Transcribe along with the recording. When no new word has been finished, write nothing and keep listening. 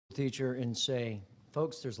teacher and say,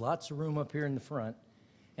 folks, there's lots of room up here in the front.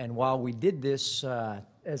 And while we did this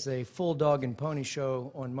as a full dog and pony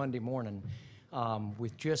show on Monday morning,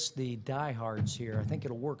 with just the diehards here, I think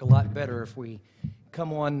it'll work a lot better if we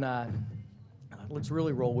come on, let's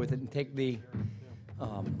really roll with it and take the,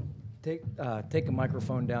 take a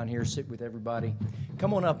microphone down here, sit with everybody.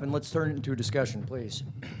 Come on up and let's turn it into a discussion, please.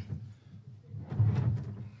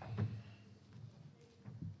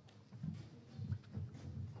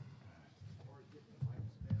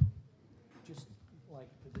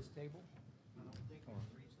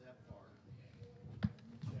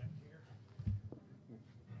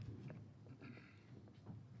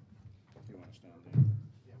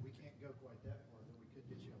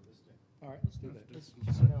 All right, let's do that. Let's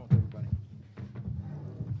sit down with everybody.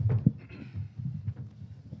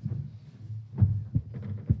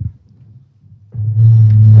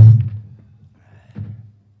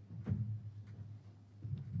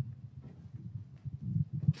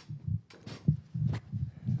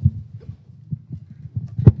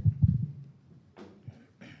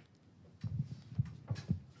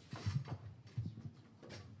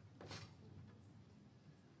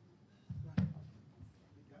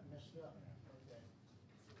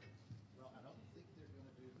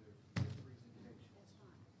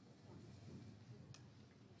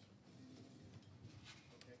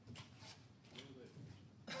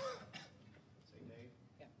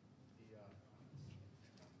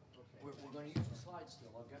 We're going to use the slides still.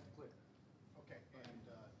 I've got the clicker. Okay, and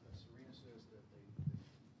Serena says that the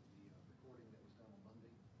recording that was done on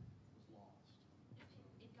Monday was lost.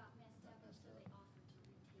 It got messed up, so they offered to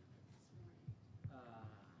retape it this morning.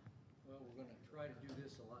 Well, we're going to try to do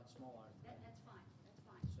this a lot smaller. That's fine, that's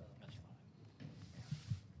fine. So that's fine.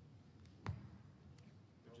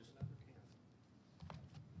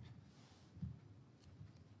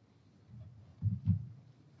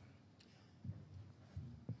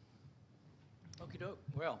 Okie doke.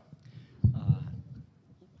 Well,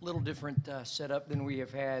 little different setup than we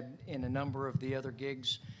have had in a number of the other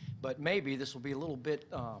gigs, but maybe this will be a little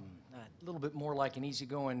bit more like an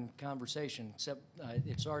easygoing conversation. Except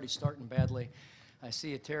it's already starting badly. I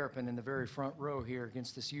see a Terrapin in the very front row here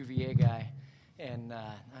against this UVA guy, and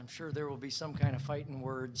I'm sure there will be some kind of fighting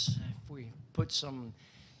words if we put some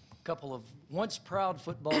couple of once proud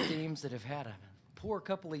football teams that have had a poor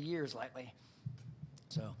couple of years lately.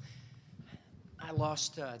 So. I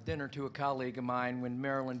lost dinner to a colleague of mine when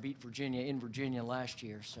Maryland beat Virginia in Virginia last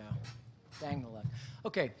year, so dang the luck.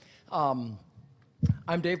 Okay,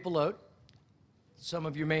 I'm Dave Belote. Some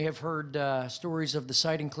of you may have heard stories of the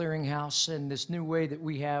Siting Clearinghouse and this new way that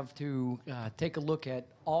we have to take a look at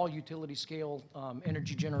all utility scale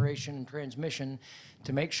energy generation and transmission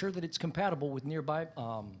to make sure that it's compatible with nearby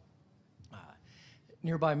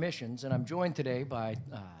missions. And I'm joined today by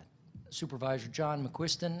Supervisor John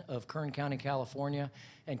McQuiston of Kern County, California,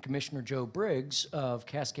 and Commissioner Joe Briggs of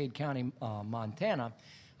Cascade County, Montana.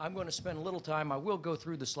 I'm going to spend a little time. I will go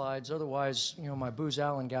through the slides. Otherwise, you know, my Booz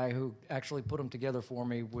Allen guy who actually put them together for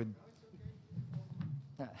me would...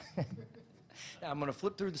 I'm going to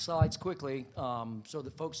flip through the slides quickly so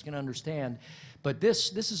that folks can understand. But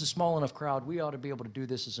this is a small enough crowd. We ought to be able to do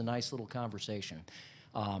this as a nice little conversation.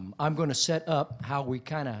 I'm going to set up how we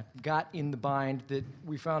kind of got in the bind that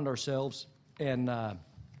we found ourselves in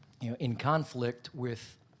conflict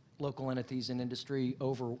with local entities and industry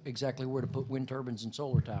over exactly where to put wind turbines and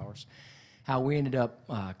solar towers, how we ended up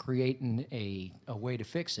creating a way to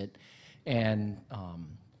fix it, and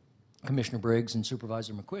Commissioner Briggs and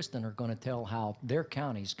Supervisor McQuiston are going to tell how their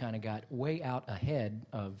counties kind of got way out ahead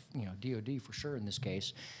of, DOD for sure in this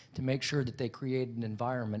case, to make sure that they created an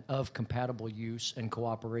environment of compatible use and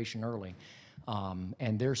cooperation early.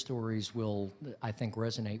 And their stories will, I think,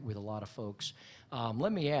 resonate with a lot of folks.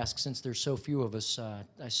 Let me ask, since there's so few of us,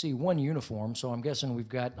 I see one uniform, so I'm guessing we've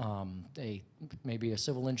got maybe a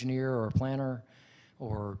civil engineer or a planner,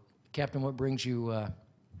 or Captain, what brings you...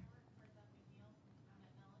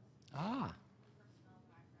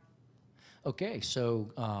 Okay, so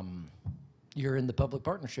you're in the Public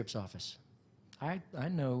Partnerships Office. I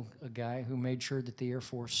know a guy who made sure that the Air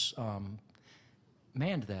Force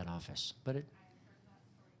manned that office, but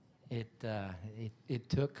it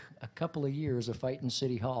took a couple of years of fighting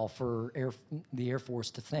City Hall for the Air Force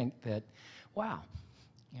to think that, wow,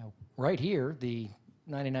 right here, the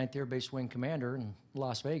 99th Air Base Wing Commander in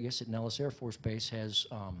Las Vegas at Nellis Air Force Base has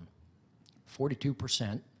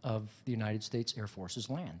 42% of the United States Air Force's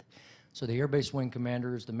land. So the Air Base Wing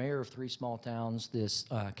Commander is the mayor of 3 small towns, this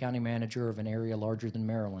county manager of an area larger than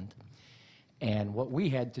Maryland. And what we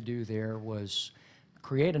had to do there was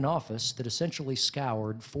create an office that essentially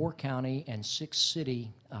scoured 4 county and 6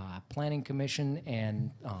 city planning commission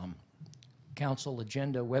and council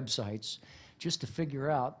agenda websites just to figure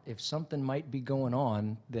out if something might be going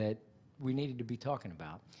on that we needed to be talking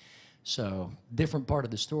about. So, different part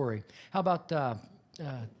of the story. How about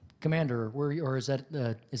Commander? Or is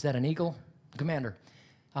that an Eagle? Commander,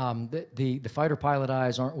 the fighter pilot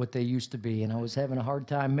eyes aren't what they used to be, and I was having a hard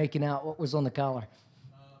time making out what was on the collar.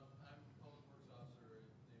 I'm Public Works Officer at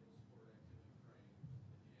Naval Support Activity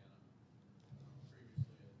Crane,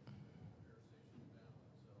 Indiana. Previously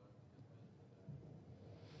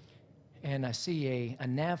at Air Station Balance, And I see a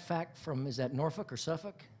NAVFAC from, is that Norfolk or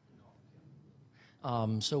Suffolk?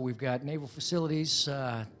 So we've got naval facilities.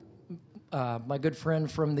 My good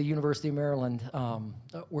friend from the University of Maryland,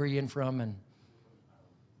 where are you in from? And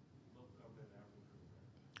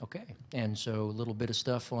okay, and so a little bit of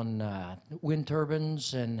stuff on wind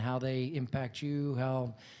turbines and how they impact you,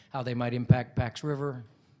 how they might impact Pax River,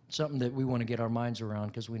 something that we want to get our minds around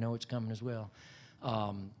because we know it's coming as well.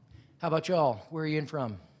 How about y'all? Where are you in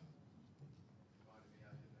from?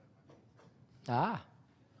 Ah.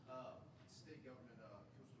 State government,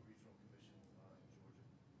 Coastal Regional Commission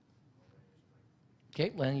in Georgia.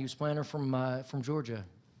 Okay, land use planner from Georgia.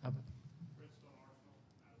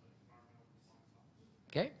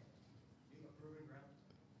 Okay.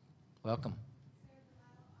 Welcome.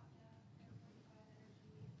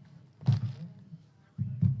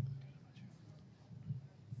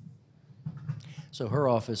 So her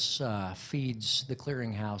office feeds the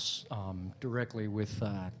clearinghouse directly with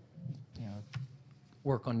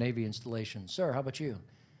work on Navy installations. Sir, how about you?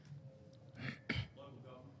 local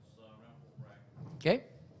governments, around Fort Bragg. Okay.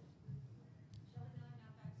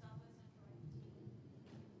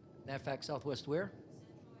 NAVFAC Southwest where?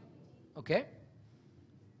 Okay.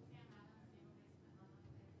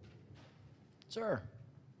 Sir.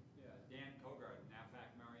 Yeah, Dan Kogart, NAVFAC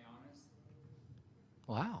Marianas.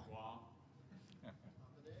 Wow. Wow.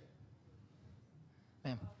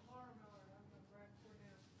 Ma'am. Laura Miller, I'm the director in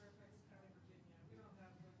Fairfax County, Virginia. We don't have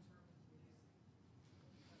wind turbines,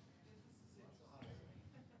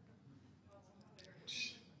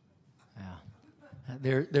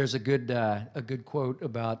 Yeah. There's a good quote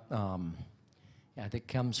about I think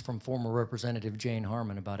comes from former Representative Jane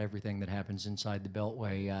Harmon about everything that happens inside the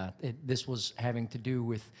Beltway. This was having to do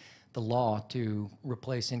with the law to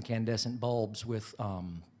replace incandescent bulbs with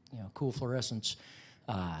cool fluorescents,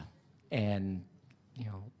 and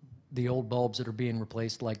the old bulbs that are being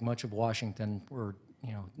replaced, like much of Washington, were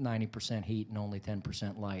 90% heat and only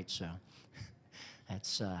 10% light. So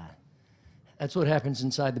that's what happens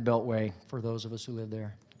inside the Beltway for those of us who live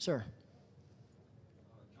there. Sir.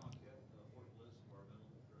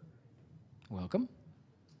 Welcome.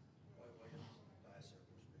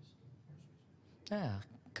 A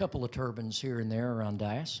couple of turbines here and there around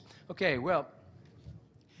Dias. Okay, well,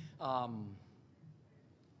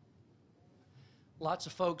 lots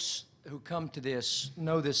of folks who come to this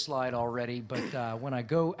know this slide already, but when I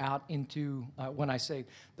go out into, when I say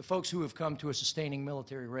the folks who have come to a Sustaining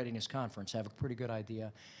Military Readiness Conference have a pretty good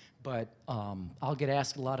idea, but I'll get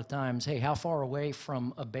asked a lot of times, hey, how far away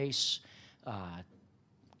from a base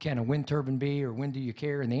can a wind turbine be, or when do you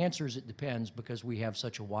care? And the answer is it depends, because we have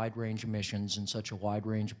such a wide range of missions and such a wide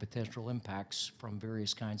range of potential impacts from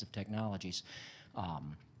various kinds of technologies.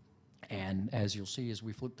 And as you'll see as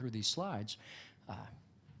we flip through these slides,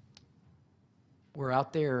 we're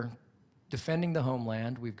out there defending the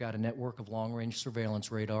homeland. We've got a network of long-range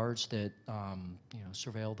surveillance radars that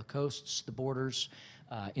surveil the coasts, the borders,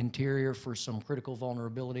 interior for some critical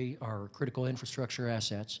vulnerability or critical infrastructure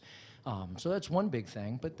assets. So that's one big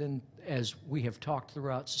thing. But then, as we have talked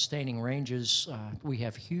throughout sustaining ranges, we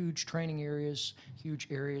have huge training areas, huge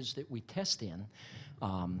areas that we test in,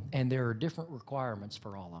 and there are different requirements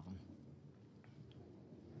for all of them.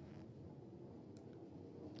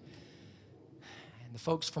 And the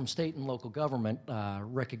folks from state and local government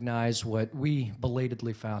recognize what we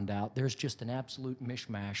belatedly found out. There's just an absolute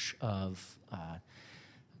mishmash of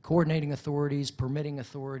coordinating authorities, permitting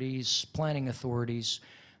authorities, planning authorities,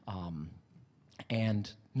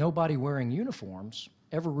 and nobody wearing uniforms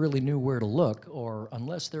ever really knew where to look, or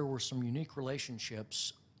unless there were some unique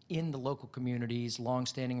relationships in the local communities,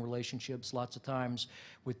 long-standing relationships, lots of times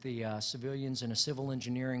with the civilians in a civil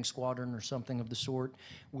engineering squadron or something of the sort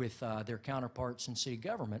with their counterparts in city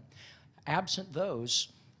government. Absent those,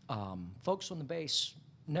 folks on the base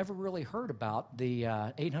never really heard about the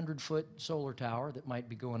 800-foot solar tower that might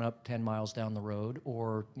be going up 10 miles down the road,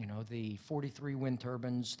 or the 43 wind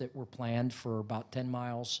turbines that were planned for about 10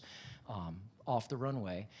 miles off the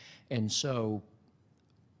runway. And so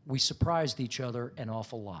we surprised each other an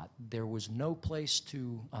awful lot. There was no place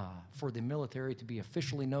for the military to be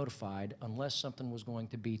officially notified unless something was going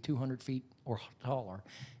to be 200 feet or taller,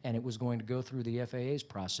 and it was going to go through the FAA's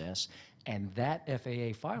process. And that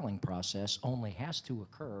FAA filing process only has to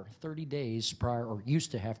occur 30 days prior, or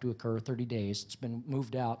used to have to occur 30 days. It's been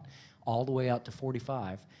moved out all the way out to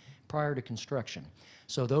 45 prior to construction.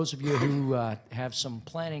 So those of you who have some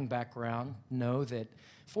planning background know that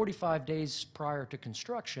 45 days prior to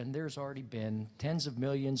construction, there's already been tens of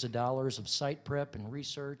millions of dollars of site prep and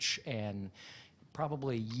research and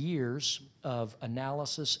probably years of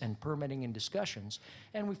analysis and permitting and discussions.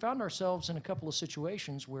 And we found ourselves in a couple of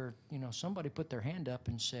situations where, somebody put their hand up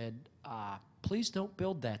and said, please don't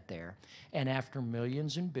build that there. And after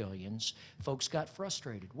millions and billions, folks got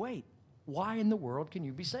frustrated. Wait, why in the world can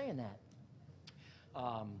you be saying that?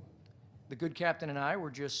 The good captain and I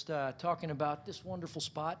were just talking about this wonderful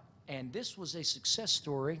spot, and this was a success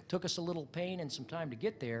story. Took us a little pain and some time to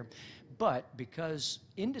get there, but because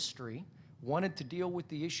industry wanted to deal with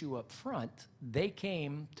the issue up front, they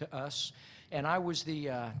came to us, and I was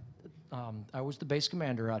the base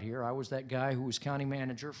commander out here. I was that guy who was county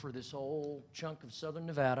manager for this whole chunk of southern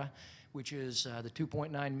Nevada, which is the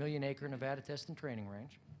 2.9 million acre Nevada Test and Training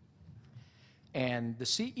Range. And the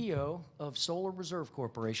CEO of Solar Reserve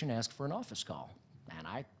Corporation asked for an office call. And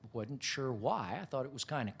I wasn't sure why. I thought it was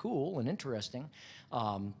kind of cool and interesting.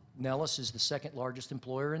 Nellis is the second largest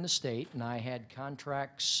employer in the state, and I had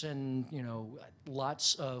contracts and,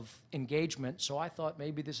 lots of engagement. So I thought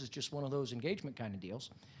maybe this is just one of those engagement kind of deals.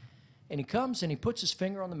 And he comes and he puts his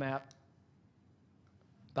finger on the map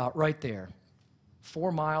about right there,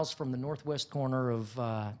 4 miles from the northwest corner of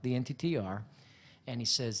the NTTR. And he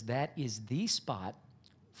says, that is the spot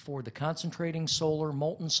for the concentrating solar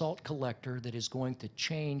molten salt collector that is going to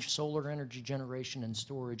change solar energy generation and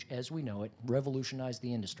storage as we know it, revolutionize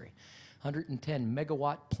the industry. 110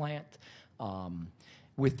 megawatt plant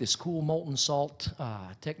with this cool molten salt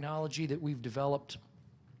technology that we've developed.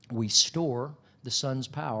 We store the sun's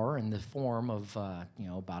power in the form of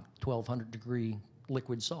about 1,200 degree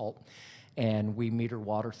liquid salt. And we meter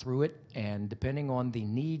water through it, and depending on the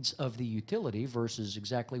needs of the utility versus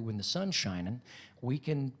exactly when the sun's shining, we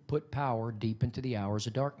can put power deep into the hours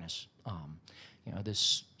of darkness.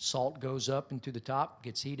 This salt goes up into the top,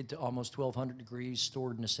 gets heated to almost 1,200 degrees,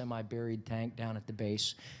 stored in a semi-buried tank down at the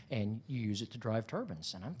base, and you use it to drive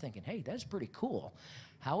turbines. And I'm thinking, hey, that's pretty cool.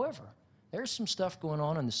 However, there's some stuff going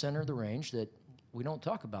on in the center of the range that we don't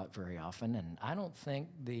talk about very often, and I don't think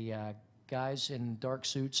the guys in dark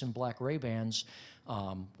suits and black Ray-Bans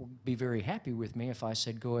would be very happy with me if I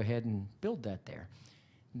said go ahead and build that there.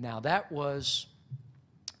 Now that was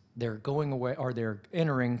their going away, or their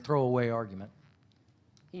entering throwaway argument.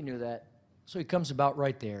 He knew that. So he comes about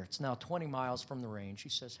right there. It's now 20 miles from the range. He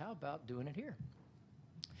says, how about doing it here?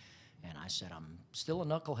 And I said, I'm still a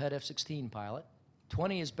knucklehead F-16 pilot.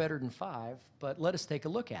 20 is better than 5, but let us take a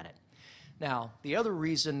look at it. Now, the other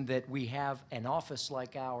reason that we have an office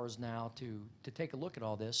like ours now to take a look at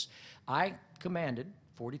all this, I commanded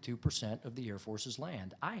 42% of the Air Force's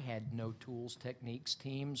land. I had no tools, techniques,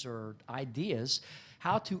 teams, or ideas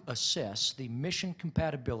how to assess the mission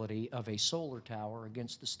compatibility of a solar tower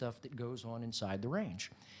against the stuff that goes on inside the range.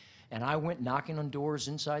 And I went knocking on doors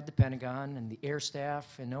inside the Pentagon and the Air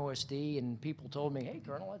Staff and OSD, and people told me, hey,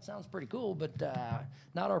 Colonel, that sounds pretty cool, but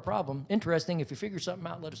not our problem. Interesting, if you figure something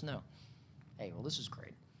out, let us know. Hey, well, this is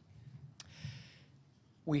great.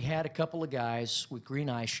 We had a couple of guys with green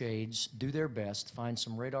eye shades do their best to find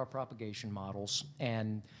some radar propagation models,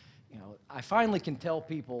 and I finally can tell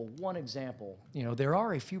people one example. There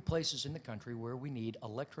are a few places in the country where we need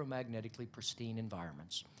electromagnetically pristine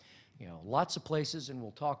environments. Lots of places, and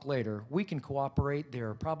we'll talk later, we can cooperate. There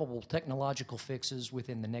are probable technological fixes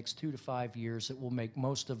within the next 2 to 5 years that will make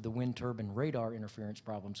most of the wind turbine radar interference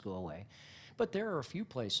problems go away. But there are a few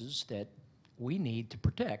places that we need to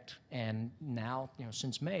protect, and now,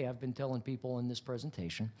 since May, I've been telling people in this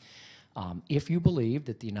presentation, if you believe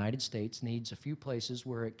that the United States needs a few places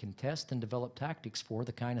where it can test and develop tactics for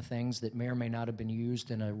the kind of things that may or may not have been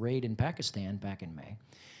used in a raid in Pakistan back in May,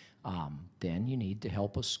 then you need to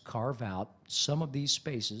help us carve out some of these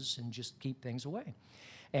spaces and just keep things away.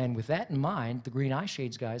 And with that in mind, the Green Eye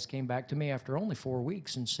Shades guys came back to me after only 4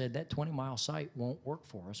 weeks and said that 20-mile site won't work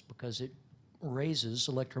for us because it raises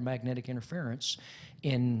electromagnetic interference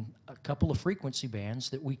in a couple of frequency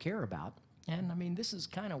bands that we care about. And I mean, this is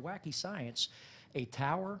kind of wacky science. A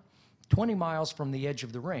tower 20 miles from the edge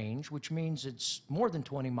of the range, which means it's more than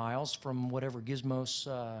 20 miles from whatever gizmos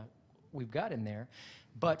we've got in there,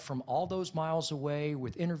 but from all those miles away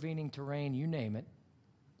with intervening terrain, you name it,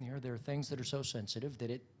 There are things that are so sensitive that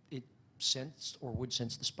it sensed or would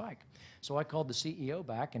sense the spike. So I called the CEO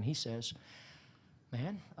back, and he says,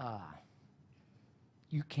 man,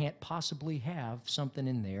 you can't possibly have something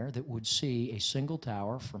in there that would see a single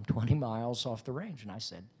tower from 20 miles off the range. And I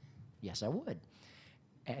said, yes, I would.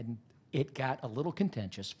 And it got a little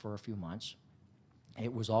contentious for a few months.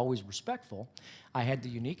 It was always respectful. I had the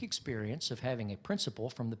unique experience of having a principal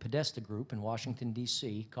from the Podesta Group in Washington,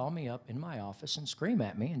 D.C. call me up in my office and scream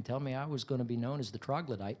at me and tell me I was going to be known as the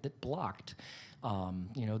troglodyte that blocked,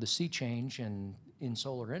 the sea change in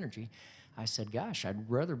solar energy. I said, gosh, I'd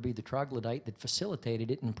rather be the troglodyte that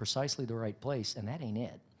facilitated it in precisely the right place, and that ain't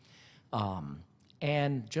it.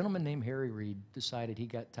 And a gentleman named Harry Reid decided he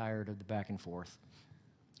got tired of the back and forth,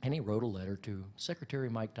 and he wrote a letter to Secretary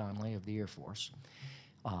Mike Donnelly of the Air Force.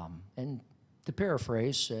 And to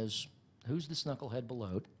paraphrase, says, who's this knucklehead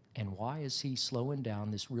below, and why is he slowing down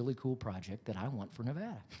this really cool project that I want for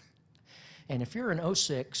Nevada? And if you're an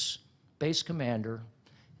 06 base commander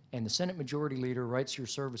and the Senate Majority Leader writes your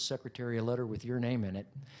service secretary a letter with your name in it,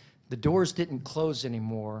 the doors didn't close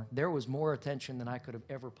anymore. There was more attention than I could have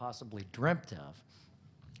ever possibly dreamt of.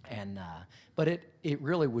 And, but it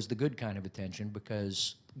really was the good kind of attention,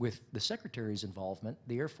 because with the Secretary's involvement,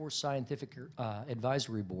 the Air Force Scientific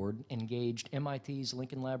Advisory Board engaged MIT's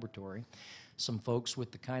Lincoln Laboratory, some folks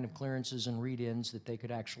with the kind of clearances and read-ins that they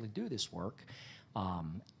could actually do this work.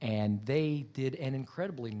 And they did an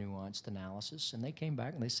incredibly nuanced analysis, and they came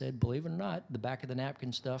back and they said, believe it or not, the back of the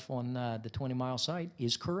napkin stuff on the 20-mile site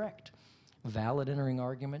is correct. Valid entering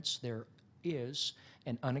arguments, there is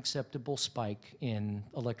an unacceptable spike in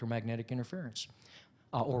electromagnetic interference,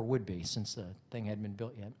 or would be, since the thing hadn't been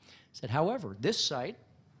built yet. Said, however, this site,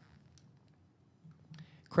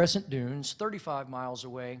 Crescent Dunes, 35 miles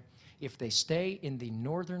away, if they stay in the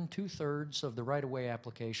northern two-thirds of the right-of-way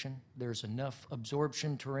application, there's enough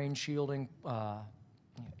absorption, terrain shielding,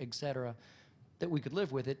 et cetera, that we could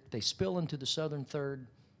live with it. If they spill into the southern third,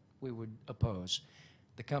 we would oppose.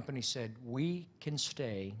 The company said, we can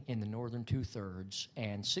stay in the northern two-thirds,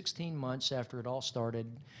 and 16 months after it all started,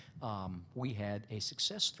 we had a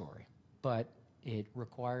success story. But it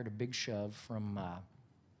required a big shove from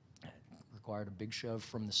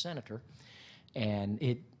the senator, and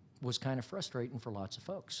it was kind of frustrating for lots of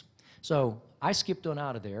folks. So I skipped on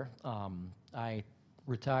out of there. I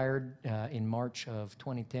retired in March of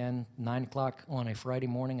 2010, 9 o'clock on a Friday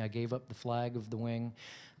morning. I gave up the flag of the wing.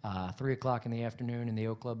 3 o'clock in the afternoon in the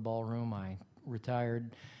Oak Club Ballroom, I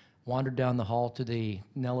retired, wandered down the hall to the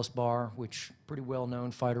Nellis Bar, which pretty well-known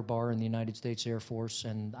fighter bar in the United States Air Force,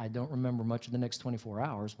 and I don't remember much of the next 24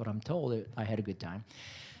 hours, but I'm told that I had a good time.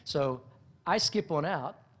 So I skip on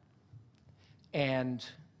out, and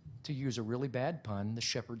to use a really bad pun, the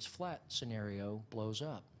Shepherd's Flat scenario blows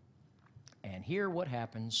up. And here what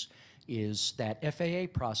happens is that FAA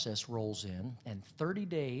process rolls in, and 30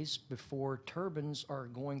 days before turbines are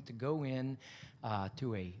going to go in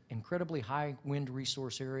to a incredibly high wind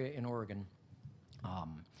resource area in Oregon,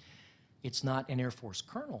 it's not an Air Force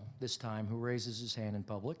colonel this time who raises his hand in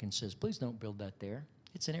public and says, please don't build that there.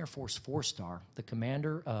 It's an Air Force 4-star. The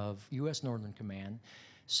commander of U.S. Northern Command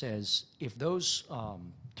says, if those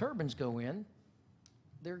turbines go in,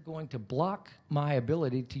 they're going to block my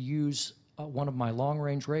ability to use one of my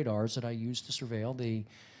long-range radars that I use to surveil the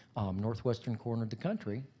northwestern corner of the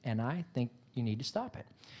country, and I think you need to stop it.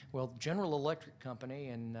 Well, General Electric Company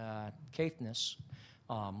in Caithness,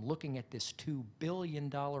 looking at this $2 billion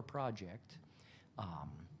project,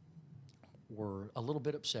 were a little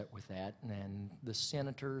bit upset with that, and the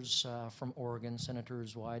senators from Oregon,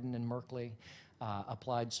 Senators Wyden and Merkley,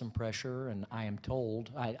 applied some pressure, and I am told,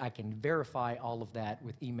 I can verify all of that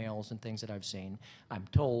with emails and things that I've seen. I'm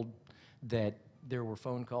told that there were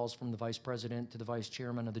phone calls from the vice president to the vice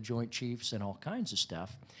chairman of the Joint Chiefs and all kinds of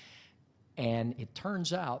stuff. And it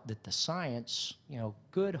turns out that the science,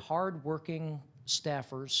 good, hard-working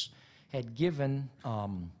staffers had given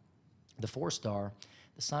the 4-star,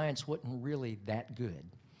 the science wasn't really that good.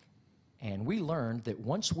 And we learned that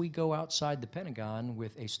once we go outside the Pentagon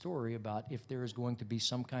with a story about if there is going to be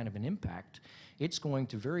some kind of an impact, it's going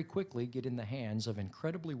to very quickly get in the hands of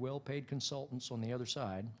incredibly well-paid consultants on the other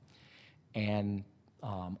side. And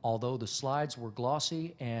although the slides were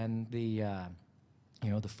glossy and the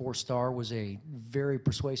 4-star was a very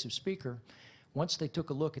persuasive speaker, once they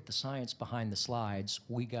took a look at the science behind the slides,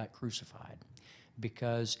 we got crucified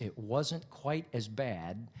because it wasn't quite as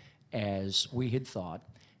bad as we had thought.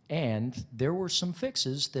 And there were some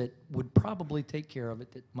fixes that would probably take care of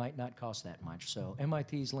it that might not cost that much. So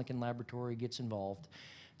MIT's Lincoln Laboratory gets involved,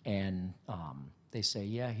 and They say,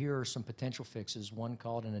 yeah, here are some potential fixes, one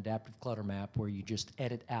called an adaptive clutter map, where you just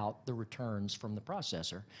edit out the returns from the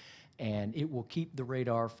processor, and it will keep the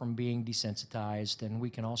radar from being desensitized. And we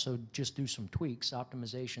can also just do some tweaks,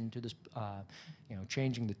 optimization to this,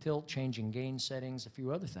 changing the tilt, changing gain settings, a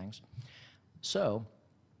few other things. So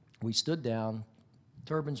we stood down,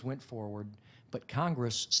 turbines went forward, but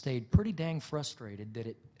Congress stayed pretty dang frustrated that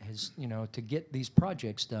it has, to get these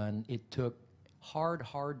projects done, it took hard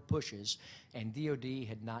pushes, and DOD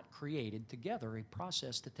had not created together a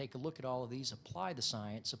process to take a look at all of these, apply the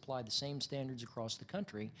science, apply the same standards across the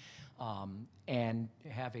country, and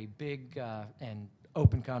have a big and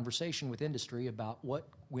open conversation with industry about what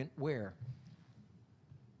went where.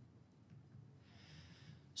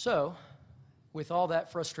 So, with all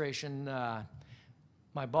that frustration,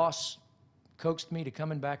 my boss coaxed me to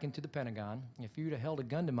coming back into the Pentagon. If you'd have held a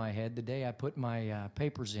gun to my head the day I put my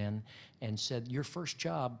papers in and said, your first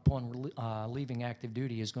job upon leaving active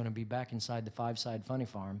duty is going to be back inside the five-side funny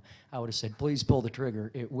farm, I would have said, please pull the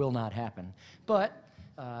trigger. It will not happen. But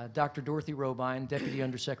Dr. Dorothy Robine, Deputy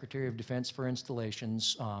Undersecretary of Defense for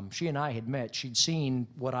Installations, she and I had met. She'd seen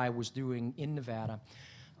what I was doing in Nevada.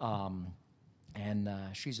 And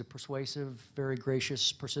she's a persuasive, very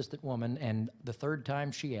gracious, persistent woman. And the third time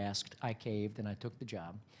she asked, I caved and I took the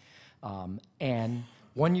job. And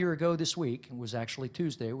 1 year ago this week, it was actually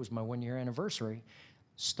Tuesday, it was my 1 year anniversary,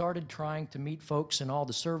 started trying to meet folks in all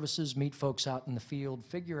the services, meet folks out in the field,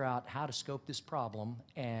 figure out how to scope this problem,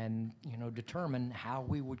 and determine how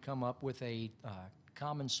we would come up with a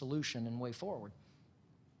common solution and way forward.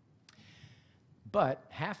 But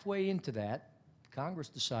halfway into that, Congress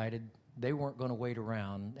decided they weren't going to wait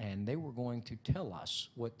around, and they were going to tell us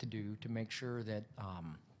what to do to make sure that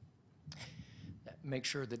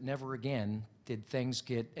never again did things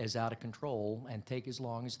get as out of control and take as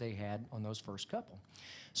long as they had on those first couple.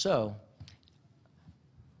 So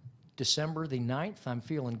December the 9th, I'm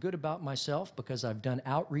feeling good about myself because I've done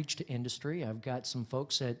outreach to industry. I've got some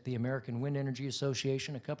folks at the American Wind Energy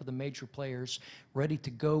Association, a couple of the major players, ready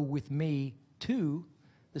to go with me to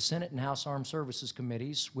the Senate and House Armed Services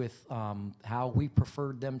Committees with how we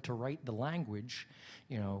preferred them to write the language,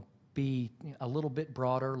 be a little bit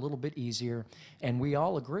broader, a little bit easier. And we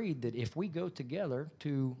all agreed that if we go together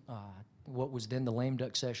to what was then the lame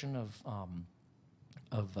duck session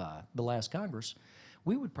of the last Congress,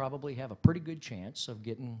 we would probably have a pretty good chance of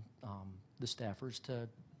getting the staffers to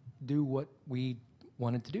do what we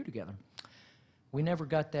wanted to do together. We never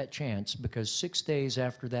got that chance because 6 days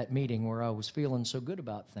after that meeting where I was feeling so good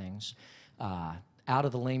about things, out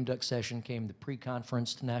of the lame duck session came the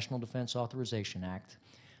pre-conference National Defense Authorization Act.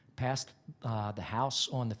 Passed the House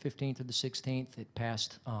on the 15th or the 16th. It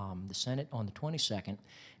passed the Senate on the 22nd.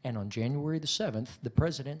 And on January the 7th, the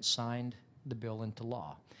President signed the bill into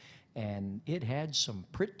law. And it had some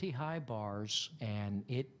pretty high bars, and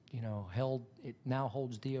it now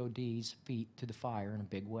holds DOD's feet to the fire in a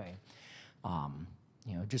big way.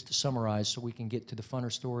 Just to summarize so we can get to the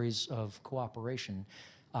funner stories of cooperation,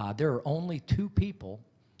 there are only 2 people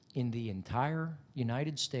in the entire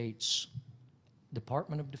United States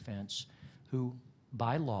Department of Defense who,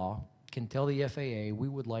 by law, can tell the FAA we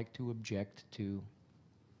would like to object to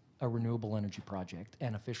a renewable energy project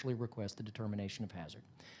and officially request the determination of hazard.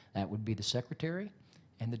 That would be the Secretary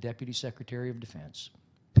and the Deputy Secretary of Defense,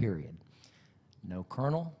 period. No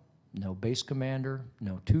colonel, no base commander,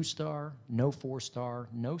 no 2-star, no 4-star,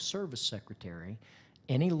 no service secretary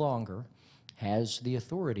any longer has the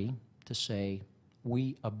authority to say,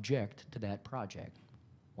 we object to that project.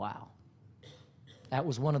 Wow. That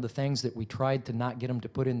was one of the things that we tried to not get them to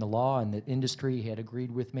put in the law, and that industry had agreed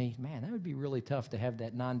with me. Man, that would be really tough to have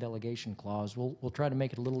that non-delegation clause. We'll try to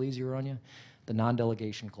make it a little easier on you. The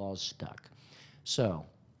non-delegation clause stuck. So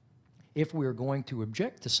if we're going to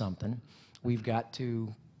object to something, we've got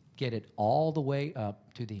to get it all the way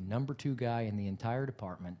up to the number 2 guy in the entire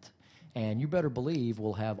department. And you better believe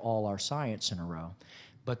we'll have all our science in a row.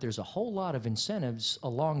 But there's a whole lot of incentives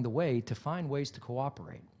along the way to find ways to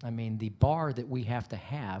cooperate. I mean, the bar that we have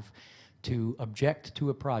to object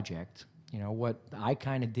to a project, what I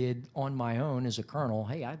kind of did on my own as a colonel,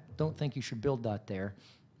 hey, I don't think you should build that there,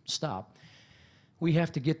 stop. We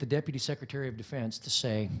have to get the Deputy Secretary of Defense to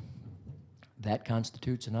say, that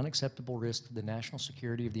constitutes an unacceptable risk to the national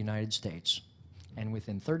security of the United States. And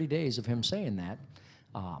within 30 days of him saying that,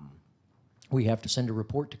 we have to send a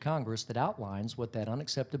report to Congress that outlines what that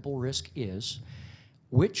unacceptable risk is,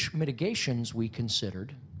 which mitigations we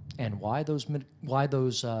considered, and why those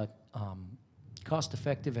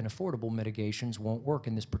cost-effective and affordable mitigations won't work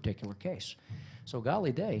in this particular case. So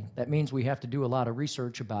golly day, that means we have to do a lot of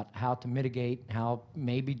research about how to mitigate, how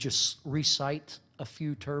maybe just recite a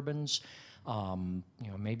few turbines,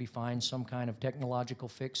 maybe find some kind of technological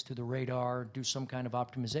fix to the radar, do some kind of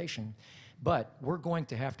optimization. But we're going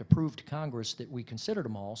to have to prove to Congress that we considered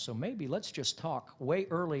them all, so maybe let's just talk way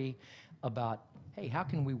early about, hey, how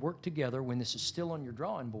can we work together when this is still on your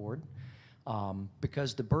drawing board?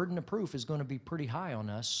 Because the burden of proof is going to be pretty high on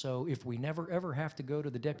us. So if we never ever have to go to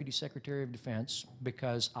the Deputy Secretary of Defense,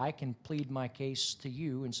 because I can plead my case to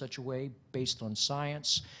you in such a way based on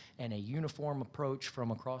science and a uniform approach from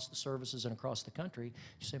across the services and across the country,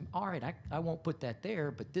 you say, all right, I won't put that there,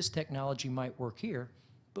 but this technology might work here.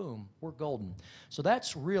 Boom, we're golden. So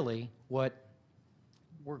that's really what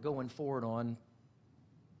we're going forward on.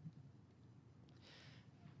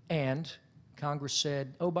 And Congress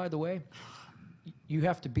said, oh, by the way, you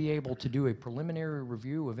have to be able to do a preliminary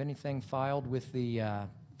review of anything filed with the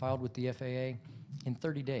FAA in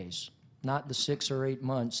 30 days, not the 6 or 8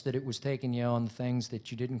 months that it was taking you on the things that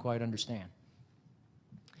you didn't quite understand.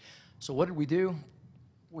 So what did we do?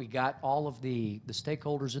 We got all of the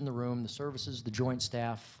stakeholders in the room, the services, the joint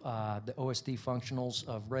staff, the OSD functionals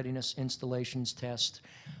of readiness, installations, test,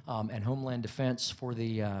 and Homeland Defense for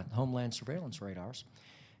the Homeland Surveillance radars.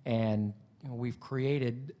 And we've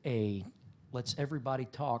created a let's everybody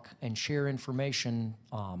talk and share information,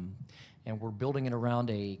 and we're building it around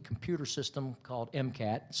a computer system called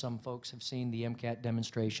MCAT. Some folks have seen the MCAT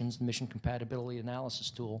demonstrations, the Mission Compatibility Analysis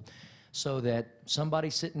Tool, so that somebody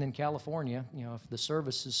sitting in California, if the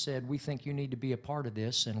services said, we think you need to be a part of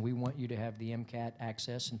this and we want you to have the MCAT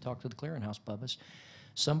access and talk to the clearinghouse Bubbas,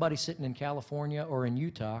 somebody sitting in California or in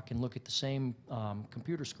Utah can look at the same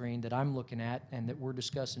computer screen that I'm looking at and that we're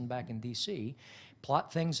discussing back in DC,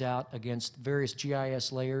 plot things out against various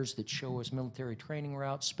GIS layers that show us military training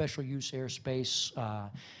routes, special use airspace,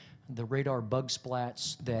 the radar bug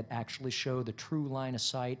splats that actually show the true line of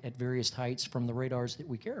sight at various heights from the radars that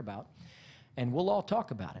we care about. And we'll all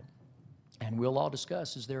talk about it. And we'll all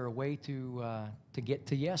discuss, is there a way to get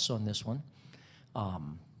to yes on this one?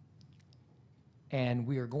 And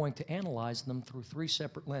we are going to analyze them through 3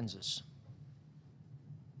 separate lenses.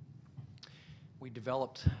 We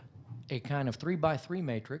developed a kind of 3x3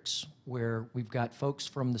 matrix where we've got folks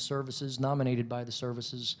from the services, nominated by the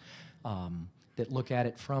services, that look at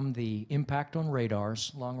it from the impact on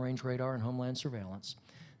radars, long-range radar and homeland surveillance.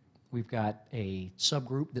 We've got a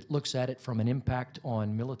subgroup that looks at it from an impact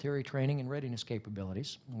on military training and readiness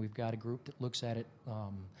capabilities. And we've got a group that looks at it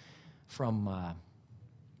from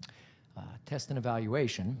test and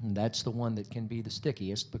evaluation, and that's the one that can be the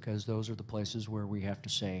stickiest because those are the places where we have to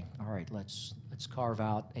say, all right, let's carve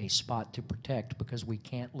out a spot to protect because we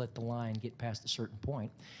can't let the line get past a certain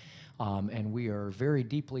point. And we are very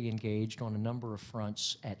deeply engaged on a number of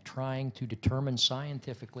fronts at trying to determine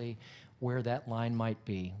scientifically where that line might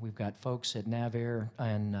be. We've got folks at NavAir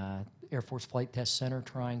and Air Force Flight Test Center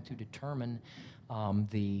trying to determine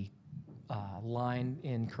the line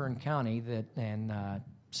in Kern County and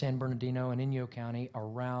San Bernardino and Inyo County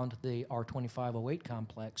around the R-2508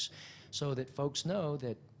 complex so that folks know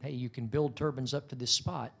that, hey, you can build turbines up to this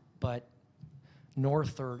spot, but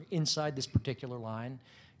north or inside this particular line,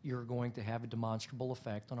 you're going to have a demonstrable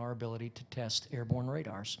effect on our ability to test airborne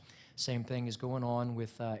radars. Same thing is going on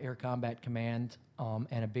with Air Combat Command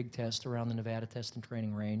and a big test around the Nevada Test and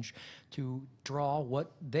Training Range to draw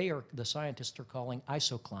what the scientists are calling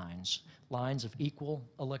isoclines, lines of equal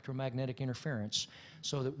electromagnetic interference,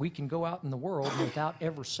 so that we can go out in the world without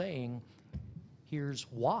ever saying, here's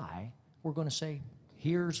why. We're going to say,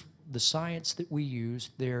 here's the science that we use.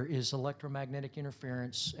 There is electromagnetic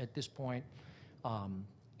interference at this point.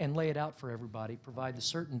 And lay it out for everybody, provide the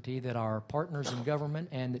certainty that our partners in government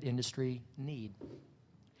and that industry need.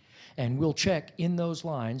 And we'll check in those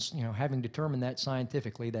lines, having determined that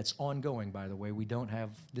scientifically, that's ongoing, by the way, we don't have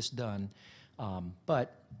this done,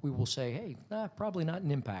 but we will say, hey, probably not an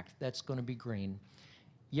impact, that's going to be green.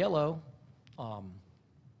 Yellow,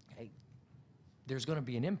 hey, there's going to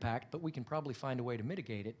be an impact, but we can probably find a way to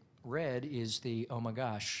mitigate it. Red is the, oh my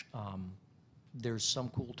gosh, there's some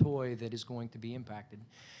cool toy that is going to be impacted.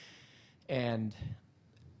 And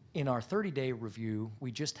in our 30-day review, we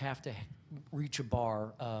just have to reach a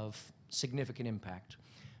bar of significant impact.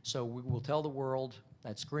 So we will tell the world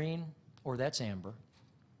that's green or that's amber.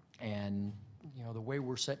 And the way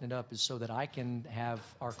we're setting it up is so that I can have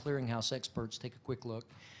our clearinghouse experts take a quick look,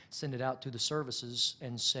 send it out to the services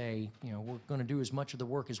and say, we're going to do as much of the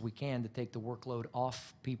work as we can to take the workload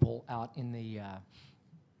off people out in the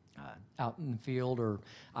field, or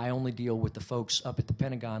I only deal with the folks up at the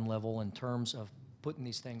Pentagon level in terms of putting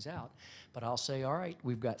these things out. But I'll say, all right,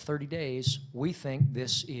 we've got 30 days. We think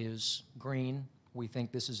this is green. We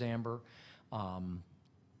think this is amber.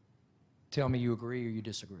 Tell me you agree or you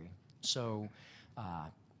disagree. So,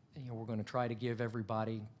 we're going to try to give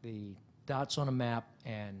everybody the dots on a map,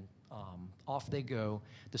 and off they go.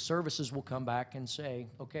 The services will come back and say,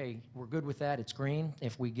 okay, we're good with that, it's green.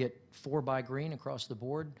 If we get 4 by green across the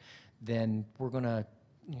board, then we're going to,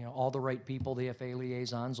 all the right people, the FAA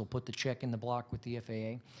liaisons, will put the check in the block with the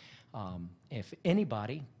FAA. If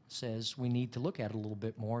anybody says we need to look at it a little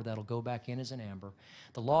bit more, that'll go back in as an amber.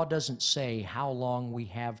 The law doesn't say how long we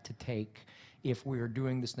have to take if we are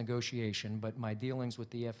doing this negotiation, but my dealings with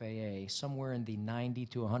the FAA, somewhere in the 90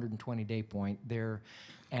 to 120 day point, their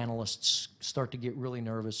analysts start to get really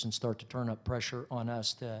nervous and start to turn up pressure on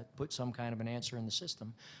us to put some kind of an answer in the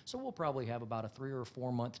system. So we'll probably have about a 3 or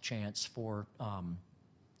 4 month chance for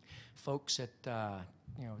folks at,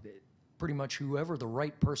 pretty much whoever the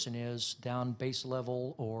right person is down base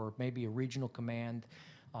level or maybe a regional command.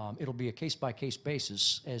 It'll be a case-by-case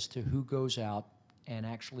basis as to who goes out and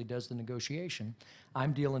actually does the negotiation.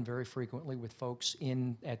 I'm dealing very frequently with folks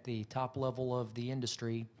at the top level of the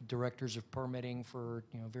industry, directors of permitting for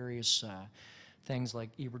various things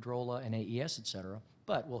like Iberdrola and AES, et cetera.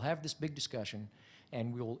 But we'll have this big discussion,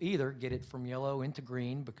 and we'll either get it from yellow into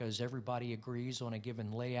green because everybody agrees on a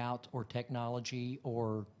given layout or technology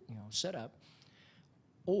or setup,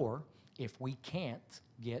 or if we can't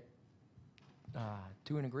get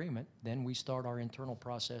to an agreement, then we start our internal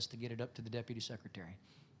process to get it up to the Deputy Secretary.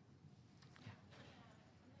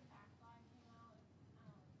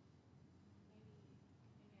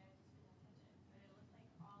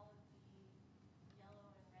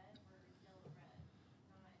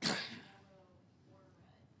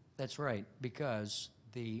 That's right, because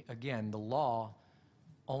again, the law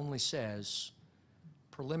only says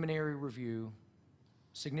preliminary review,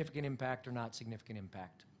 significant impact or not significant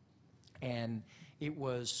impact. And it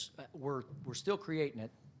was, we're still creating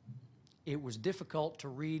it. It was difficult to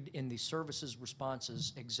read in the services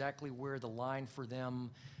responses exactly where the line for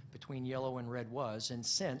them between yellow and red was. And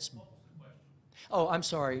since, oh, I'm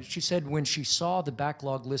sorry, she said when she saw the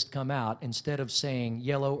backlog list come out, instead of saying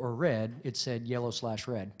yellow or red, it said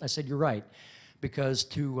yellow/red. I said, you're right, because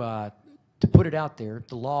to put it out there,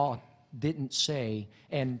 the law didn't say,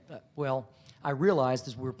 and well, I realized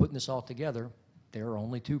as we were putting this all together, there are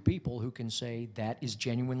only 2 people who can say that is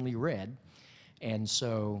genuinely red. And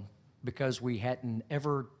so, because we hadn't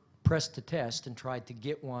ever pressed the test and tried to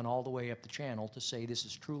get one all the way up the channel to say this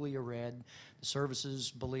is truly a red, the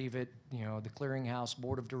services believe it, the clearinghouse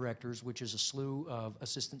board of directors, which is a slew of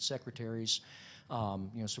assistant secretaries,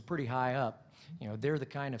 so pretty high up, they're the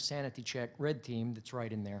kind of sanity check red team that's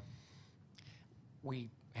right in there. We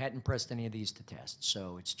hadn't pressed any of these to test,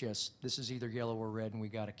 so it's just, this is either yellow or red, and we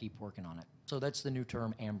got to keep working on it. So that's the new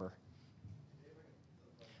term, amber.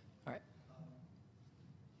 All right.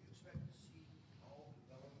 Do you expect to see all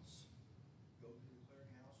developments go through the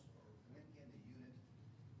clearinghouse, or when can the unit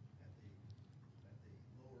at the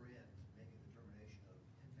lower end make a determination of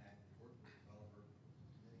impact and work with the developer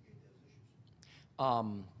to mitigate those issues?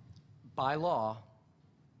 By law,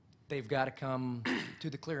 they've got to come to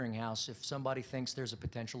the clearinghouse if somebody thinks there's a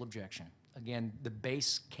potential objection. Again, the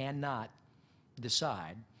base cannot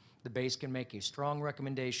decide. The base can make a strong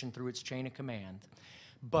recommendation through its chain of command.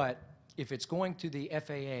 But if it's going to the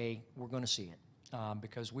FAA, we're going to see it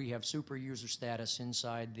because we have super user status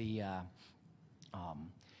inside the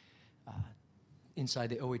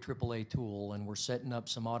OEAAA tool, and we're setting up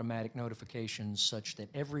some automatic notifications such that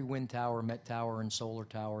every wind tower, met tower, and solar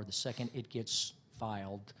tower, the second it gets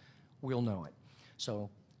filed, we'll know it.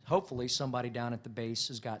 So hopefully somebody down at the base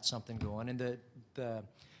has got something going. And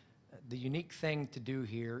the unique thing to do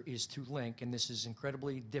here is to link, and this is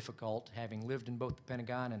incredibly difficult, having lived in both the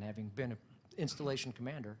Pentagon and having been an installation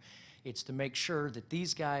commander, it's to make sure that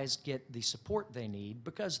these guys get the support they need,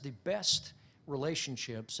 because the best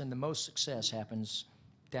relationships and the most success happens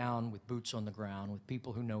down with boots on the ground, with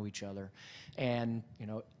people who know each other. And,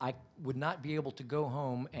 I would not be able to go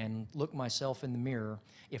home and look myself in the mirror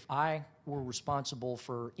if I were responsible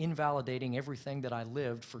for invalidating everything that I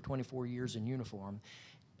lived for 24 years in uniform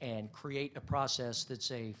and create a process that's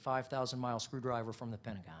a 5,000-mile screwdriver from the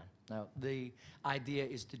Pentagon. Now, the idea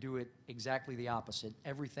is to do it exactly the opposite.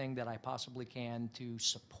 Everything that I possibly can to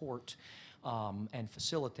support and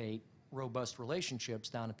facilitate robust relationships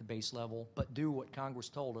down at the base level, but do what Congress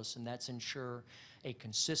told us, and that's ensure a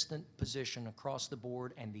consistent position across the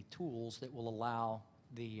board and the tools that will allow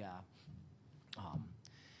the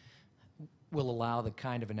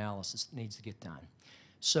kind of analysis that needs to get done.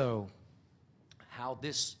 So how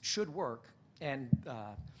this should work And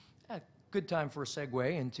a good time for a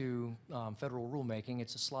segue into federal rulemaking.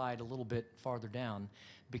 It's a slide a little bit farther down.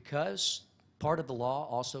 Because part of the law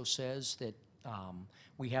also says that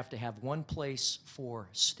we have to have one place for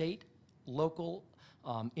state, local,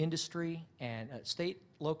 industry, and state,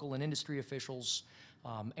 local, and industry officials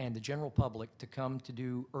and the general public to come to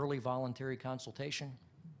do early voluntary consultation.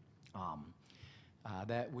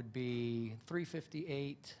 That would be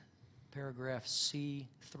 358, paragraph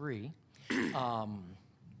C3.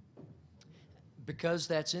 Because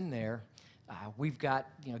that's in there, we've got,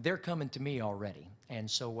 they're coming to me already. And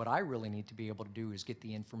so what I really need to be able to do is get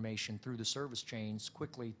the information through the service chains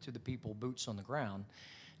quickly to the people boots on the ground.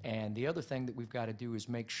 And the other thing that we've got to do is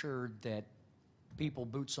make sure that people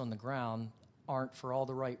boots on the ground aren't, for all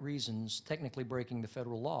the right reasons, technically breaking the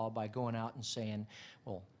federal law by going out and saying,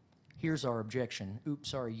 well, here's our objection. Oops,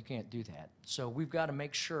 sorry, you can't do that. So we've got to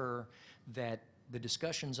make sure that the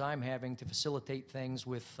discussions I'm having to facilitate things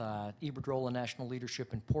with Iberdrola National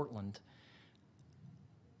Leadership in Portland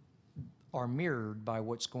are mirrored by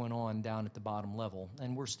what's going on down at the bottom level.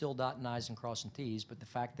 And we're still dotting I's and crossing T's, but the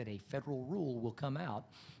fact that a federal rule will come out,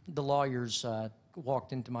 the lawyers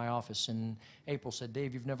walked into my office in April, said,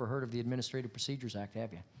 Dave, you've never heard of the Administrative Procedures Act,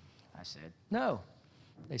 have you? I said, no.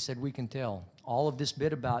 They said, we can tell. All of this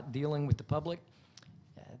bit about dealing with the public,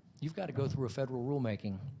 you've got to go through a federal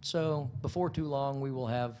rulemaking. So before too long, we will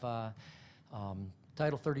have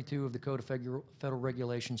Title 32 of the Code of Federal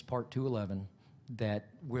Regulations, Part 211, that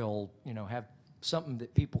will, have something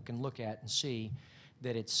that people can look at and see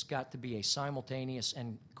that it's got to be a simultaneous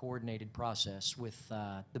and coordinated process with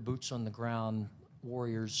the boots on the ground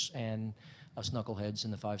warriors and us knuckleheads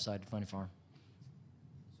in the five-sided funny farm.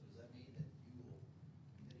 So does that mean that you will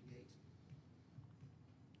mitigate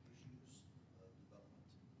issues of development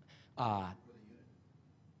for the unit?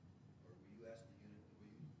 Or will you ask the unit,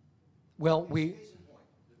 Well, we... Case in point,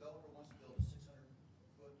 developer wants to build a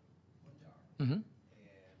 600-foot wind tower. Mhm. And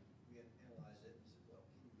we had analyzed it and said, well,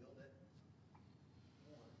 can you build it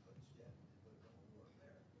 400-foot instead and put a couple more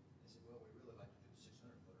there? They said, well, we really like to do the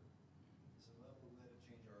 600-footer. I said, well, we'll let it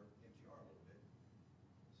change our MTR a little bit.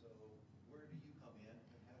 So where do you come in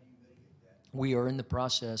and how do you mitigate that? We are in the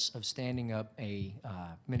process of standing up a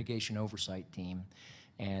mitigation oversight team.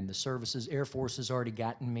 And the services, Air Force has already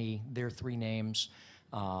gotten me their 3 names.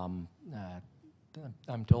 I'm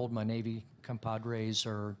told my Navy compadres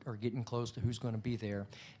are getting close to who's going to be there.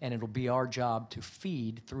 And it'll be our job to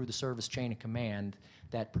feed through the service chain of command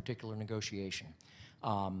that particular negotiation.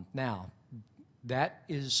 Now, that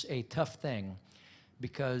is a tough thing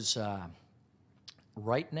because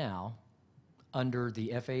right now, under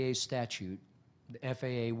the FAA statute, the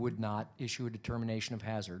FAA would not issue a determination of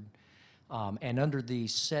hazard. And under the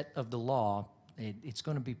set of the law, it's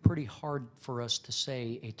going to be pretty hard for us to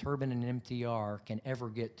say a turbine and MTR can ever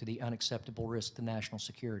get to the unacceptable risk to national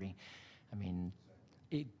security. I mean,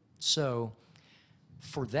 so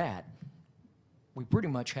for that, we pretty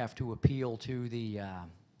much have to appeal to the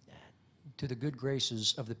good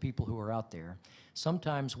graces of the people who are out there.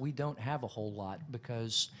 Sometimes we don't have a whole lot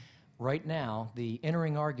because right now, the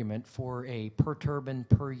entering argument for a per turbine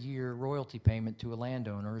per year royalty payment to a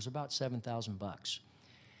landowner is about $7,000.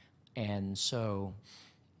 And so,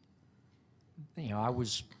 I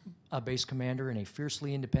was a base commander in a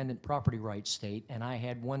fiercely independent property rights state, and I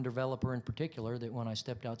had one developer in particular that when I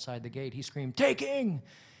stepped outside the gate, he screamed, "Taking!"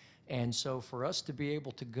 And so for us to be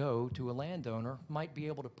able to go to a landowner, might be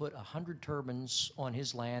able to put 100 turbines on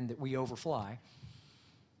his land that we overfly,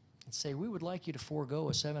 and say, we would like you to forego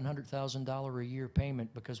a $700,000 a year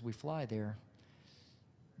payment because we fly there.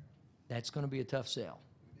 That's going to be a tough sell.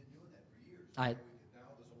 We've been doing that for years. Now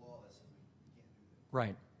there's a law that says we can't do that.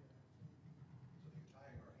 Right. So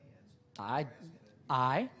you're tying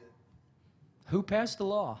our hands. Who passed the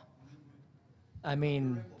law? I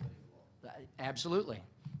mean, absolutely.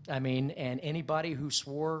 I mean, and anybody who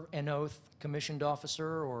swore an oath, commissioned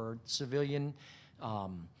officer or civilian,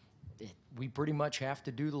 we pretty much have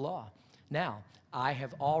to do the law. Now, I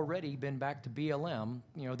have already been back to BLM.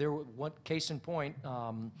 There was one case in point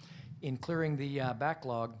in clearing the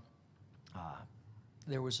backlog.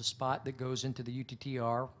 There was a spot that goes into the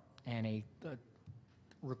UTTR and a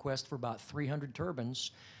request for about 300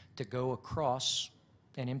 turbines to go across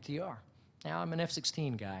an MTR. Now, I'm an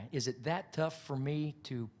F-16 guy. Is it that tough for me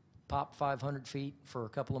to pop 500 feet for a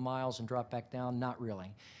couple of miles and drop back down? Not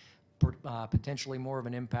really. Potentially more of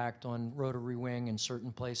an impact on rotary wing in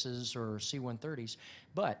certain places or C-130s.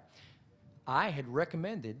 But I had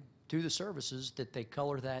recommended to the services that they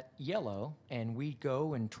color that yellow, and we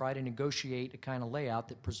go and try to negotiate a kind of layout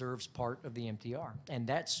that preserves part of the MTR. And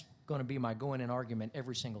that's going to be my going-in argument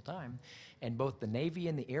every single time. And both the Navy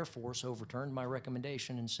and the Air Force overturned my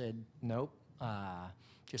recommendation and said, nope,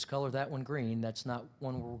 just color that one green. That's not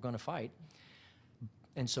one we're going to fight.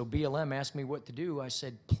 And so BLM asked me what to do. I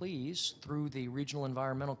said, please, through the regional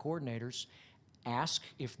environmental coordinators, ask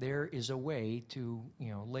if there is a way to,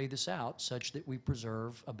 lay this out such that we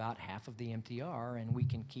preserve about half of the MTR and we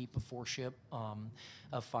can keep a 4-ship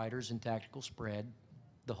of fighters and tactical spread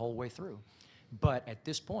the whole way through. But at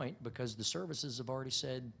this point, because the services have already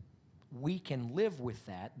said we can live with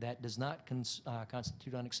that, that does not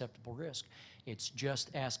constitute unacceptable risk. It's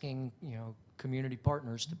just asking, community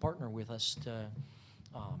partners to partner with us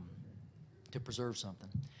to preserve something.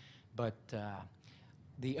 But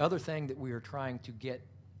the other thing that we are trying to get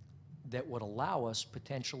that would allow us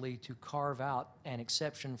potentially to carve out an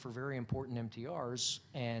exception for very important MTRs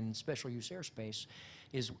and special use airspace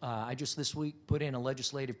is I just this week put in a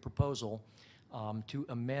legislative proposal to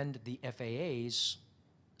amend the FAA's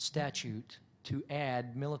statute to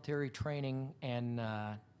add military training and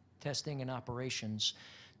testing and operations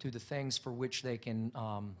to the things for which they can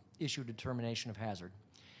issue determination of hazard.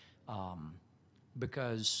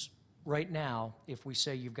 Because right now, if we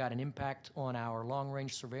say you've got an impact on our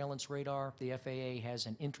long-range surveillance radar, the FAA has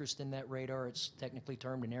an interest in that radar. It's technically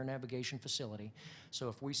termed an air navigation facility. So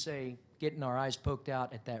if we say getting our eyes poked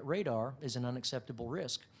out at that radar is an unacceptable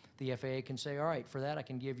risk, the FAA can say, all right, for that I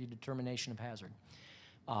can give you determination of hazard.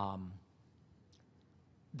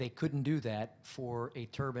 They couldn't do that for a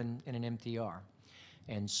turbine in an MTR.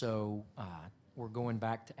 And so we're going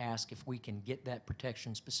back to ask if we can get that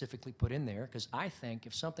protection specifically put in there, because I think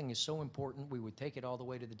if something is so important, we would take it all the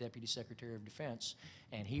way to the Deputy Secretary of Defense,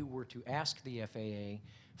 and he were to ask the FAA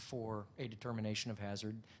for a determination of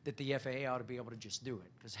hazard, that the FAA ought to be able to just do it,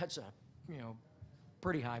 because that's a,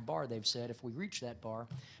 pretty high bar, they've said, if we reach that bar,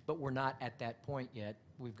 but we're not at that point yet.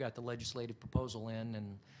 We've got the legislative proposal in,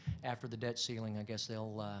 and after the debt ceiling, I guess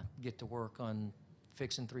they'll get to work on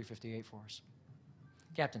fixing 358 for us.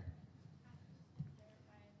 Captain.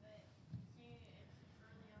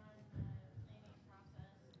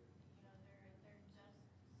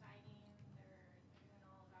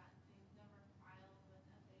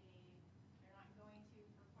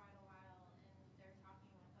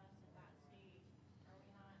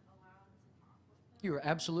 You are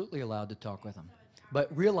absolutely allowed to talk with them.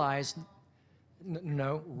 But realize,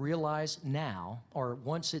 realize now, or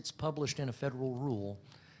once it's published in a federal rule,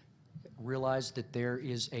 realize that there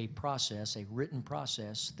is a process, a written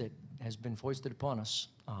process that has been foisted upon us.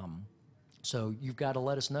 So you've got to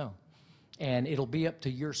let us know. And it'll be up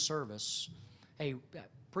to your service. Hey,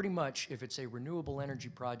 pretty much if it's a renewable energy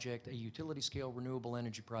project, a utility scale renewable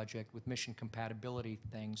energy project with mission compatibility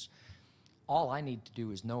things, all I need to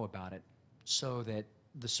do is know about it, so that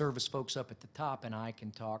the service folks up at the top and I can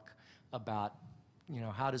talk about,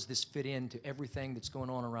 how does this fit into everything that's going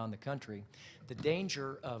on around the country. The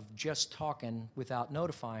danger of just talking without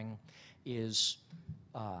notifying is,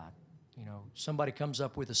 somebody comes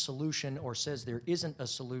up with a solution or says there isn't a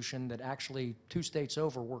solution that actually 2 states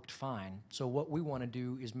over worked fine. So what we want to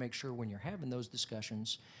do is make sure when you're having those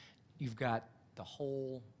discussions, you've got the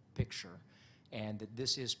whole picture, and that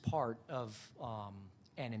this is part of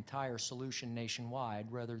an entire solution nationwide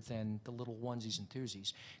rather than the little onesies and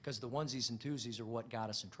twosies, because the onesies and twosies are what got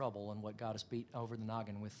us in trouble and what got us beat over the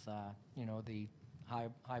noggin with the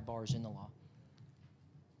high bars in the law.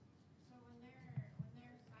 So when they're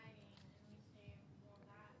citing and we say, well,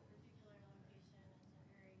 that particular location isn't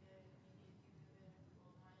very good, maybe if you move it a couple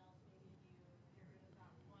of miles, maybe if you get rid of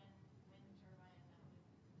that one wind turbine, that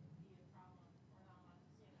would be a problem. We're not allowed to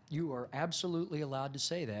say that. You are absolutely allowed to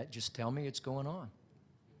say that. Just tell me it's going on.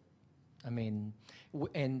 I mean,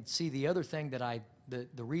 and see, the other thing that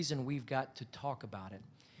the reason we've got to talk about it,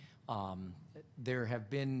 there have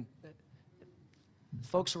been,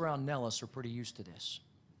 folks around Nellis are pretty used to this.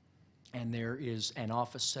 And there is an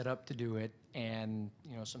office set up to do it and,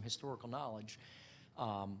 some historical knowledge.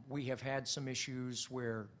 We have had some issues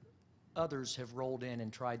where others have rolled in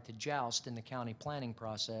and tried to joust in the county planning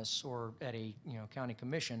process or at a, county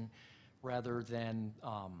commission rather than,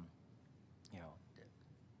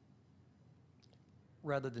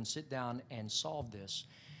 rather than sit down and solve this.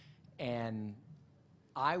 And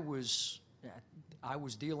I was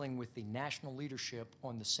dealing with the national leadership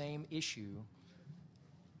on the same issue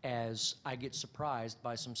as I get surprised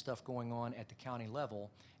by some stuff going on at the county level,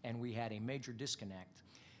 and we had a major disconnect.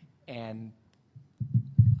 And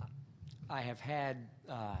I have had,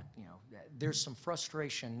 there's some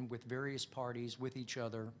frustration with various parties, with each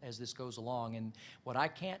other as this goes along, and what I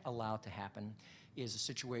can't allow to happen is a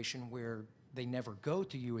situation where they never go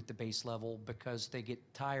to you at the base level because they get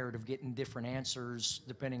tired of getting different answers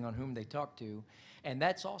depending on whom they talk to. And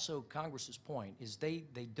that's also Congress's point, is they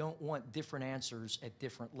don't want different answers at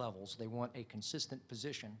different levels. They want a consistent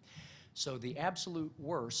position. So the absolute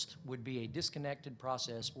worst would be a disconnected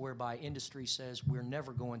process whereby industry says, we're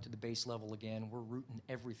never going to the base level again, we're routing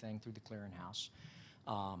everything through the clearinghouse.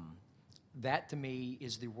 That, to me,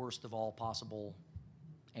 is the worst of all possible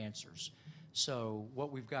answers. So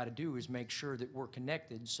what we've got to do is make sure that we're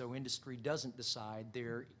connected so industry doesn't decide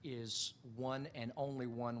there is one and only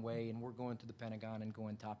one way and we're going to the Pentagon and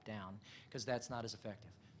going top down, because that's not as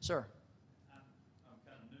effective. Sir? I'm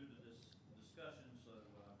kind of new to this discussion, so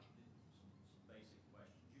some basic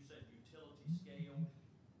questions. You said utility scale.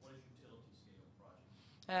 What is utility scale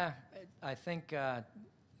project? I think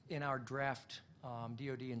in our draft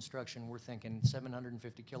DOD instruction, we're thinking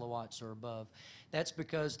 750 kilowatts or above. That's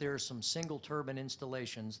because there are some single turbine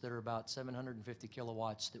installations that are about 750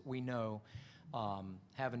 kilowatts that we know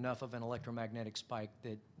have enough of an electromagnetic spike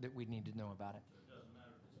that we need to know about it. So it doesn't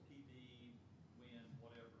matter if it's PV, wind,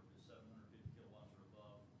 whatever, if it's 750 kilowatts or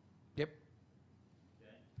above. Yep.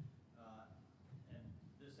 Okay. And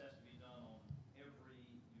this has to be done on every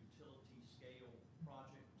utility scale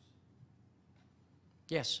project?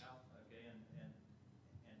 Yes. Okay, and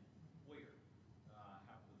where?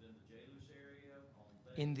 Within the Jalous area?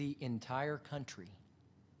 In the entire country.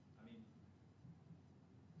 I mean,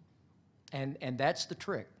 And that's the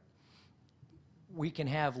trick. We can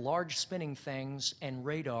have large spinning things and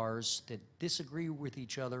radars that disagree with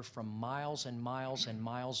each other from miles and miles and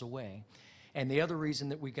miles away. And the other reason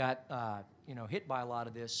that we got hit by a lot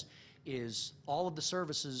of this is all of the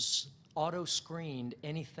services auto-screened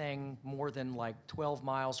anything more than like 12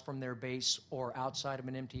 miles from their base or outside of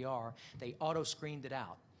an MTR. They auto-screened it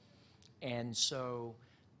out. And so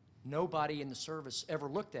nobody in the service ever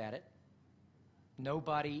looked at it.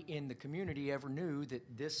 Nobody in the community ever knew that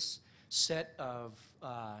this set of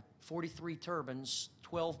 43 turbines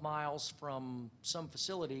 12 miles from some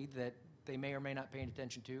facility that they may or may not pay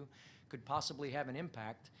attention to could possibly have an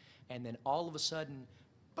impact. And then all of a sudden,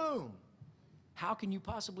 boom, how can you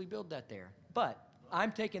possibly build that there? But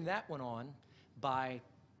I'm taking that one on by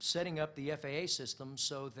setting up the FAA system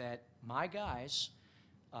so that my guys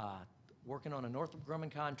working on a Northrop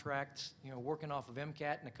Grumman contract, working off of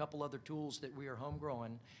MCAT and a couple other tools that we are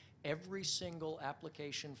homegrowing, every single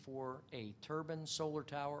application for a turbine, solar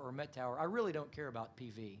tower, or Met tower, I really don't care about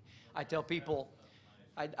PV. I tell people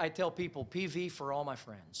PV for all my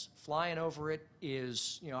friends. Flying over it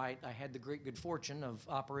is, I had the great good fortune of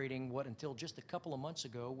operating what until just a couple of months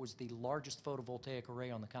ago was the largest photovoltaic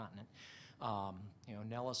array on the continent.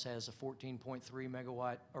 Nellis has a 14.3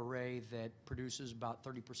 megawatt array that produces about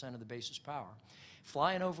 30% of the base's power.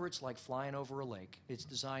 Flying over it's like flying over a lake. It's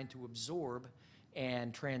designed to absorb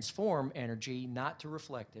and transform energy, not to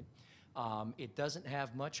reflect it. It doesn't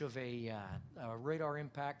have much of a radar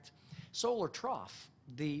impact. Solar trough.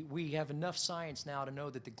 We have enough science now to know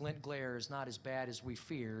that the glint glare is not as bad as we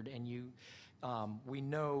feared, and we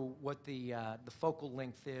know what the focal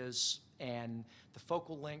length is, and the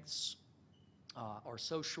focal lengths are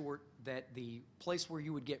so short that the place where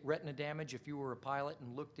you would get retina damage if you were a pilot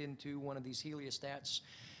and looked into one of these heliostats,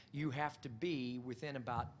 you have to be within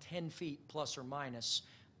about 10 feet plus or minus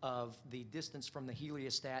of the distance from the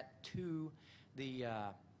heliostat to the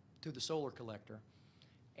solar collector.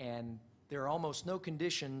 And there are almost no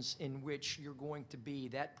conditions in which you're going to be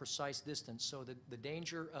that precise distance. So the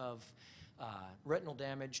danger of retinal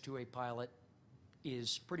damage to a pilot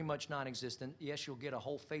is pretty much non-existent. Yes, you'll get a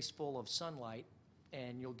whole face full of sunlight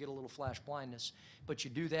and you'll get a little flash blindness, but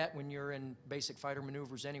you do that when you're in basic fighter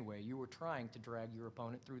maneuvers anyway. You were trying to drag your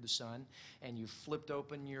opponent through the sun, and you flipped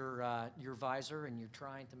open your visor, and you're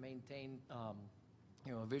trying to maintain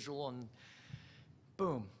a visual, and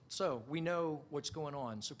boom. So we know what's going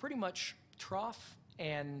on. So pretty much trough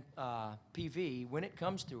and PV, when it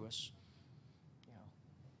comes to us,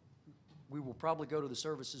 we will probably go to the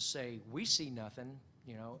services, say, we see nothing,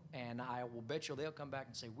 and I will bet you they'll come back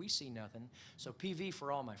and say, we see nothing. So PV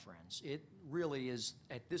for all my friends. It really is,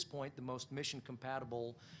 at this point, the most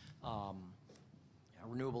mission-compatible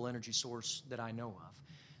renewable energy source that I know of.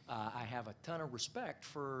 I have a ton of respect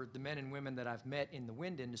for the men and women that I've met in the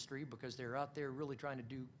wind industry because they're out there really trying to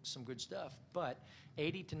do some good stuff. But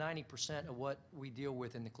 80 to 90% of what we deal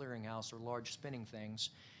with in the clearinghouse are large spinning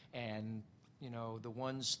things. And, the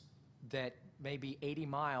ones that may be 80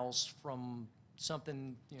 miles from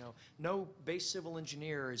something, no base civil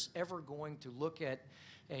engineer is ever going to look at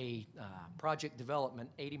a project development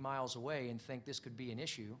 80 miles away and think this could be an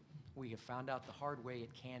issue. We have found out the hard way it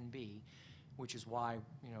can be, which is why,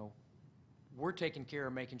 we're taking care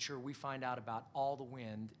of making sure we find out about all the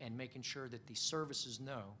wind and making sure that the services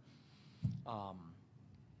know.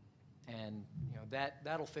 And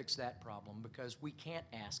that'll fix that problem, because we can't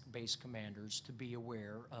ask base commanders to be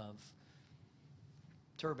aware of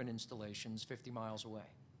turbine installations 50 miles away,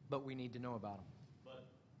 but we need to know about them. But,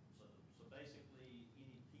 so basically,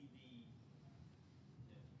 any PV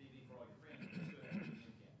for all your friends, you still have to be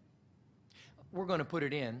MCAT. We're going to put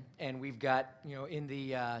it in, and we've got, in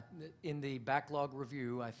the backlog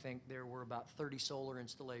review, I think there were about 30 solar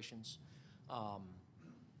installations.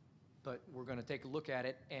 But we're going to take a look at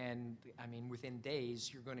it, and I mean, within days,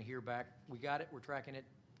 you're going to hear back, we got it, we're tracking it,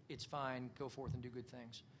 it's fine, go forth and do good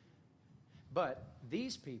things. But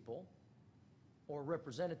these people, or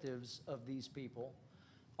representatives of these people,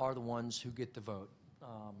 are the ones who get the vote.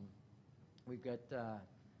 We've got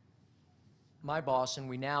my boss, and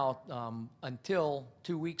we now, until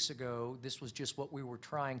 2 weeks ago, this was just what we were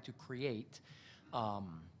trying to create.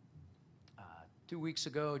 2 weeks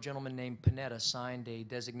ago, a gentleman named Panetta signed a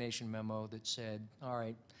designation memo that said, all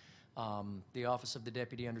right, the Office of the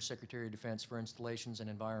Deputy Undersecretary of Defense for Installations and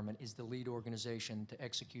Environment is the lead organization to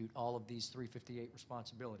execute all of these 358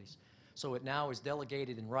 responsibilities. So it now is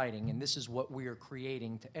delegated in writing, and this is what we are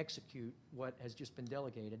creating to execute what has just been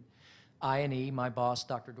delegated. I&E, my boss,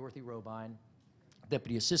 Dr. Dorothy Robine,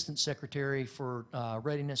 Deputy Assistant Secretary for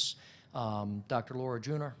Readiness, Dr. Laura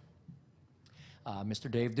Juner, Mr.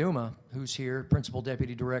 Dave Duma, who's here, Principal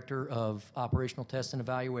Deputy Director of Operational Test and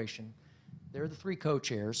Evaluation. They're the three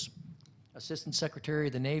co-chairs. Assistant Secretary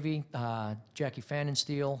of the Navy, Jackie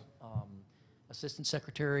Fannensteel, Assistant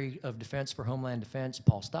Secretary of Defense for Homeland Defense,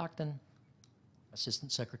 Paul Stockton,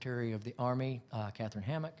 Assistant Secretary of the Army, Catherine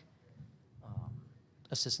Hammock,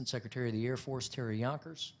 Assistant Secretary of the Air Force, Terry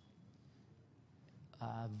Yonkers,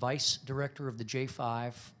 Vice Director of the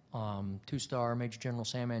J5, two-star Major General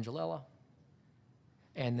Sam Angelella,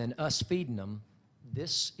 and then us feeding them.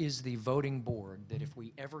 This is the voting board that if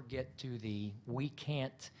we ever get to the we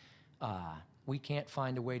can't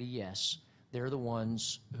find a way to yes, they're the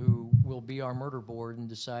ones who will be our murder board and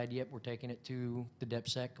decide, yep, we're taking it to the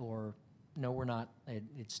DepSec, or no, we're not.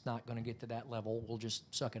 It's not going to get to that level. We'll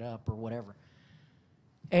just suck it up or whatever.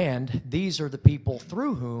 And these are the people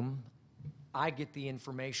through whom I get the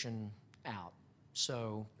information out.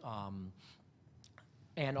 So,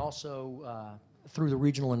 and also through the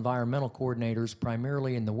regional environmental coordinators,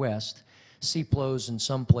 primarily in the West. CPLOs in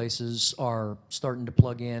some places are starting to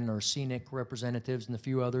plug in, or CNIC representatives and a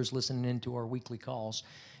few others listening into our weekly calls.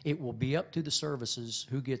 It will be up to the services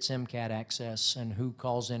who gets MCAT access and who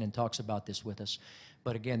calls in and talks about this with us.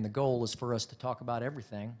 But again, the goal is for us to talk about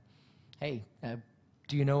everything. Hey,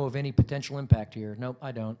 do you know of any potential impact here? Nope,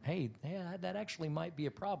 I don't. Hey, yeah, that actually might be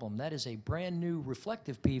a problem. That is a brand new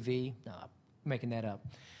reflective PV. No, making that up.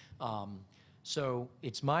 So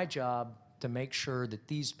it's my job to make sure that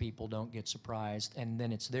these people don't get surprised, and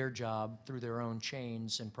then it's their job through their own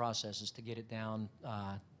chains and processes to get it down,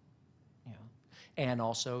 and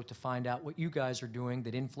also to find out what you guys are doing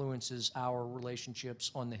that influences our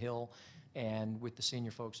relationships on the Hill and with the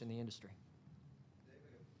senior folks in the industry.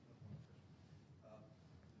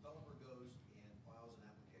 Developer goes and files an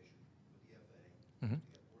application with the FAA. Mm-hmm.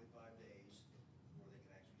 They get 45 days before they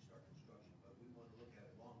can actually start construction, but we want to look at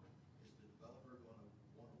it longer. Is the developer going to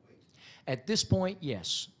want to wait? At this point,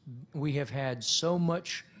 yes. We have had so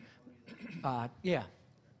much, yeah.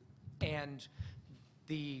 And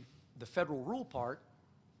the federal rule part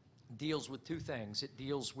deals with two things. It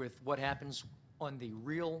deals with what happens on the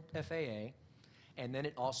real FAA, and then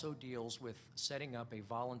it also deals with setting up a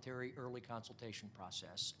voluntary early consultation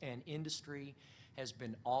process. And industry has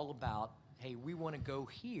been all about, hey, we want to go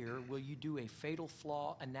here. Will you do a fatal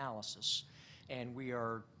flaw analysis? And we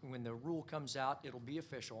are, when the rule comes out, it'll be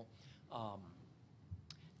official.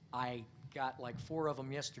 I got like 4 of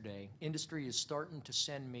them yesterday. Industry is starting to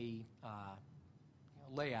send me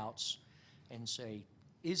layouts and say,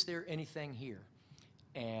 is there anything here?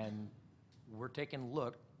 And we're taking a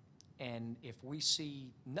look, and if we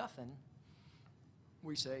see nothing,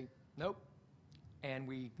 we say, nope. And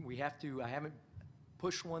we have to, I haven't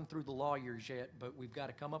pushed one through the lawyers yet, but we've got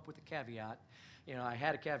to come up with a caveat. You know, I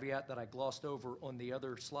had a caveat that I glossed over on the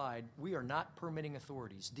other slide. We are not permitting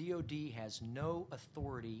authorities. DOD has no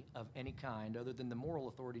authority of any kind other than the moral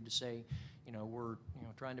authority to say, you know, we're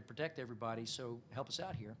trying to protect everybody, so help us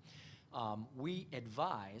out here. We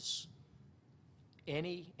advise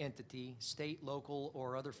any entity, state, local,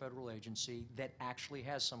 or other federal agency that actually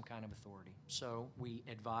has some kind of authority. So we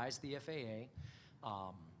advise the FAA.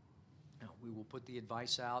 We will put the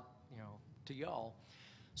advice out, to y'all.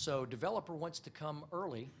 So developer wants to come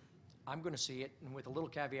early. I'm going to see it, and with a little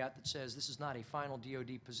caveat that says this is not a final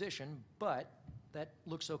DOD position, but that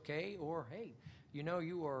looks okay, or hey, you know,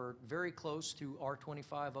 you are very close to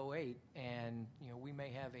R2508, and you know, we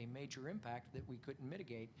may have a major impact that we couldn't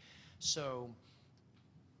mitigate. So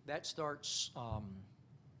that starts,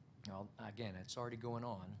 well, again, it's already going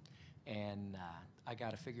on, and I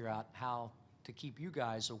got to figure out how to keep you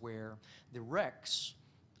guys aware. The RECs,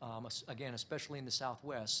 again, especially in the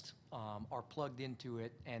Southwest, are plugged into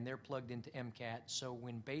it, and they're plugged into MCAT. So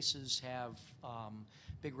when bases have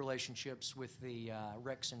big relationships with the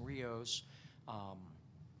RECs and RIOs,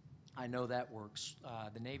 I know that works.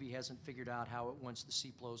 The Navy hasn't figured out how it wants the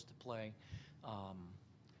CPLOs to play.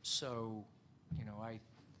 So, you know,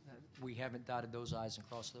 we haven't dotted those I's and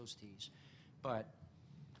crossed those T's. But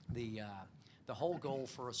the whole goal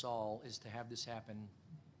for us all is to have this happen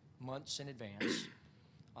months in advance,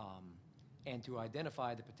 and to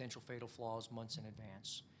identify the potential fatal flaws months in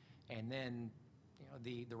advance. And then, you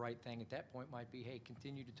know, the right thing at that point might be, hey,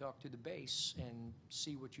 continue to talk to the base and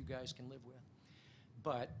see what you guys can live with.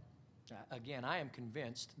 But again, I am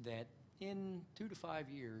convinced that in 2 to 5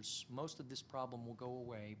 years, most of this problem will go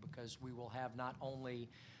away, because we will have not only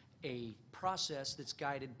a process that's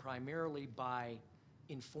guided primarily by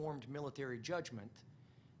informed military judgment,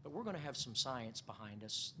 but we're going to have some science behind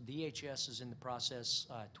us. DHS is in the process,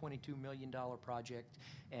 $22 million project,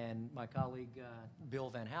 and my colleague Bill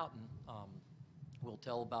Van Houten will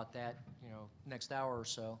tell about that, you know, next hour or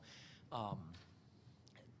so,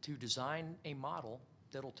 to design a model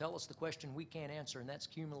that'll tell us the question we can't answer, and that's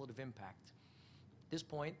cumulative impact. At this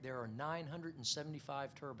point, there are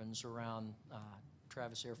 975 turbines around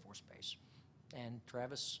Travis Air Force Base, and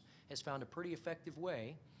Travis has found a pretty effective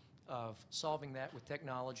way of solving that with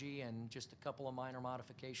technology and just a couple of minor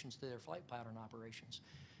modifications to their flight pattern operations.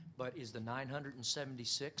 But is the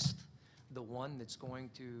 976th the one that's going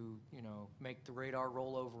to, you know, make the radar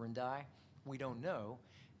roll over and die? We don't know.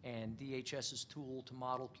 And DHS's tool to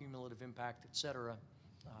model cumulative impact, et cetera,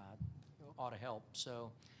 ought to help. So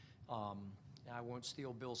I won't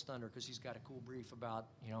steal Bill's thunder, because he's got a cool brief about,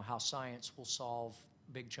 you know, how science will solve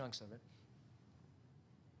big chunks of it.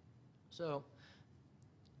 So,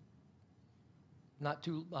 not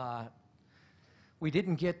too. We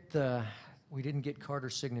didn't get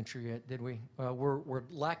Carter's signature yet, did we? We're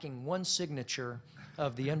lacking one signature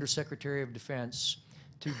of the Undersecretary of Defense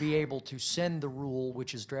to be able to send the rule,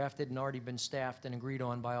 which is drafted and already been staffed and agreed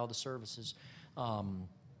on by all the services,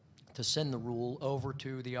 to send the rule over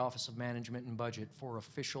to the Office of Management and Budget for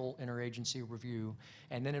official interagency review,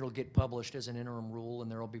 and then it'll get published as an interim rule, and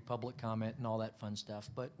there'll be public comment and all that fun stuff.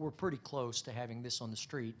 But we're pretty close to having this on the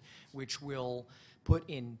street, which will put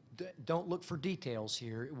in, don't look for details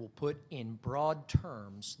here, it will put in broad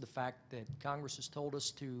terms the fact that Congress has told us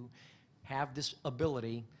to have this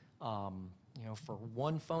ability, you know, for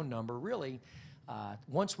one phone number. Really,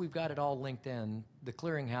 once we've got it all linked in, the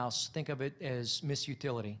clearinghouse, think of it as Miss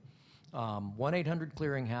Utility. 1-800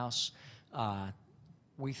 clearinghouse,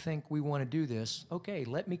 we think we want to do this. Okay,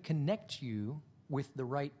 let me connect you with the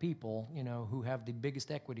right people, you know, who have the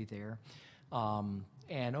biggest equity there.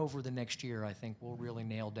 And over the next year, I think we'll really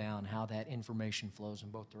nail down how that information flows in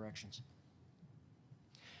both directions.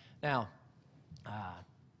 Now,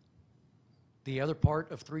 the other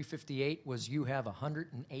part of 358 was you have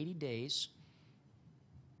 180 days.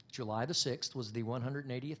 July the 6th was the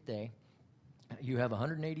 180th day. You have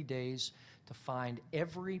 180 days to find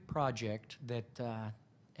every project that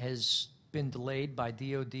has been delayed by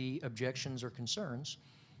DOD objections or concerns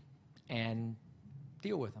and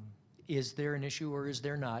deal with them. Is there an issue or is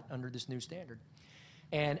there not under this new standard?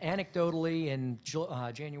 And anecdotally, in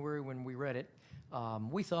January when we read it,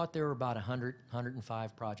 we thought there were about 100,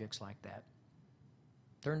 105 projects like that.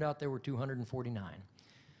 Turned out there were 249.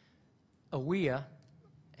 AWIA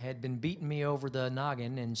had been beating me over the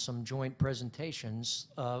noggin in some joint presentations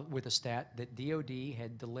with a stat that DOD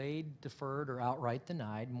had delayed, deferred, or outright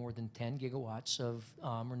denied more than 10 gigawatts of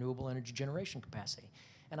renewable energy generation capacity.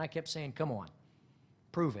 And I kept saying, come on,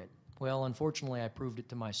 prove it. Well, unfortunately, I proved it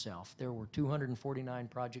to myself. There were 249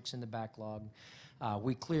 projects in the backlog.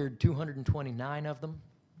 We cleared 229 of them.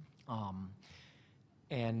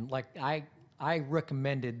 And like I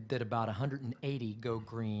recommended that about 180 go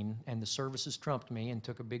green, and the services trumped me and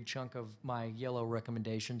took a big chunk of my yellow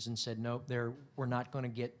recommendations and said, nope, we're not going to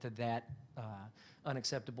get to that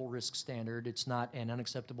unacceptable risk standard. It's not an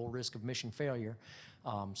unacceptable risk of mission failure,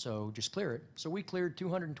 so just clear it. So we cleared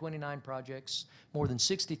 229 projects, more than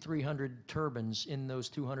 6,300 turbines in those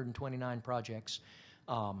 229 projects.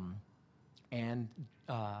 Well,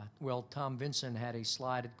 Tom Vinson had a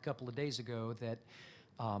slide a couple of days ago that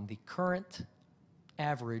the current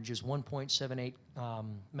average is 1.78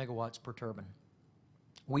 megawatts per turbine.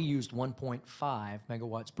 We used 1.5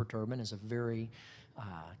 megawatts per turbine as a very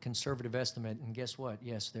conservative estimate, and guess what?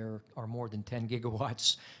 Yes, there are more than 10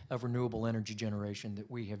 gigawatts of renewable energy generation that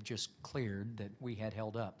we have just cleared that we had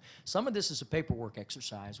held up. Some of this is a paperwork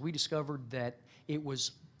exercise. We discovered that it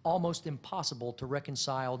was almost impossible to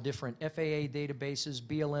reconcile different FAA databases,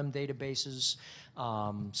 BLM databases,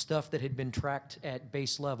 stuff that had been tracked at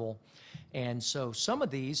base level. And so some of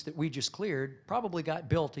these that we just cleared probably got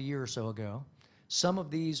built a year or so ago. Some of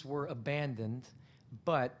these were abandoned,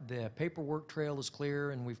 but the paperwork trail is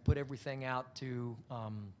clear, and we've put everything out to, you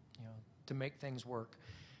know, to make things work.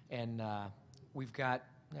 And we've got,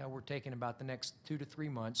 we're taking about the next 2 to 3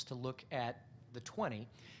 months to look at the 20.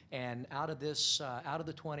 And out of this, out of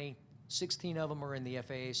the 20, 16 of them are in the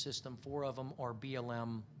FAA system, 4 of them are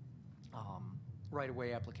BLM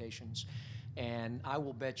right-of-way applications. And I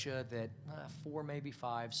will bet you that 4, maybe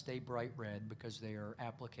 5 stay bright red because they are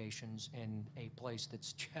applications in a place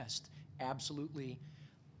that's just absolutely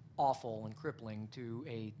awful and crippling to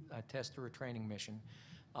a test or a training mission.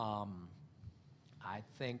 I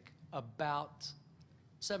think about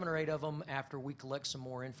 7 or 8 of them, after we collect some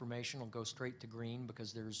more information, will go straight to green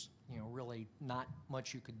because there's, you know, really not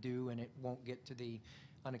much you could do, and it won't get to the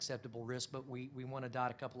unacceptable risk. But we want to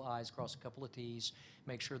dot a couple of I's, cross a couple of T's,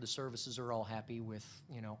 make sure the services are all happy with,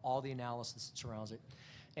 you know, all the analysis that surrounds it.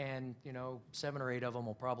 And, you know, 7 or 8 of them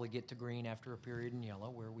will probably get to green after a period in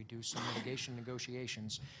yellow where we do some mitigation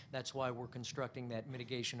negotiations. That's why we're constructing that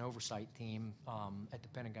mitigation oversight team at the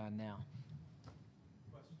Pentagon now.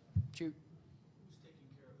 Question. Shoot. Who's taking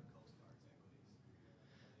care of the Coast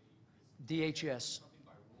Guard's equities? DHS. Something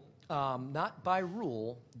by rule? Not by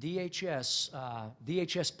rule.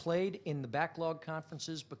 DHS played in the backlog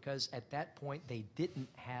conferences because at that point they didn't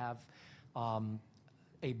have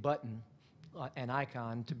a button, an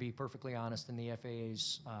icon, to be perfectly honest, in the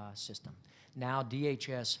FAA's system. Now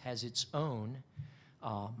DHS has its own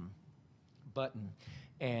button,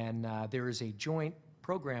 and there is a joint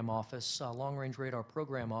program office, long-range radar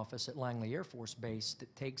program office at Langley Air Force Base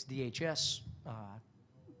that takes DHS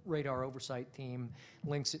radar oversight team,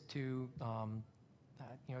 links it to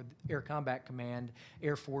you know, Air Combat Command.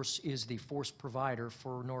 Air Force is the force provider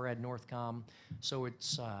for NORAD NORTHCOM, so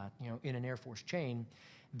it's you know, in an Air Force chain.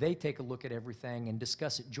 They take a look at everything and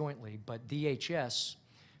discuss it jointly, but DHS,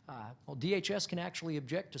 well, DHS can actually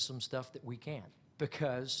object to some stuff that we can't,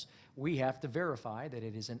 because we have to verify that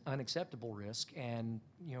it is an unacceptable risk. And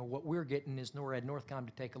you know, what we're getting is NORAD NORTHCOM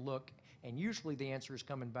to take a look, and usually the answer is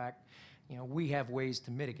coming back, you know, we have ways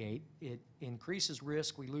to mitigate. It increases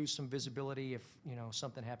risk. We lose some visibility if, you know,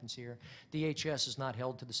 something happens here. DHS is not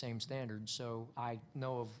held to the same standards, so I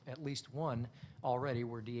know of at least one already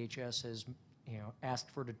where DHS has, you know, asked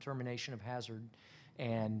for determination of hazard,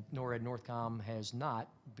 and NORAD NORTHCOM has not,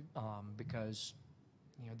 because,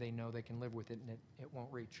 you know, they know they can live with it and it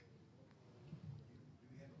won't reach.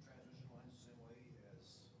 Do you handle transmission lines the same way as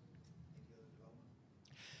any other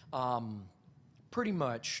development? Pretty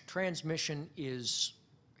much. Transmission is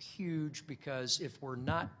huge because if we're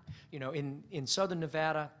not, you know, in southern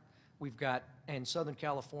Nevada, we've got, and Southern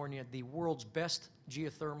California, the world's best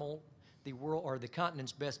geothermal, the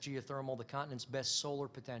continent's best geothermal, the continent's best solar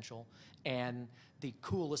potential, and the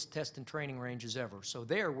coolest test and training ranges ever. So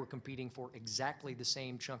there we're competing for exactly the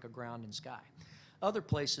same chunk of ground and sky. Other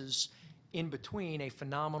places in between a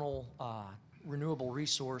phenomenal renewable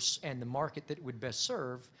resource and the market that it would best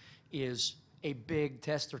serve is a big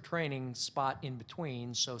test or training spot in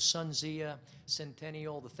between. So SunZia,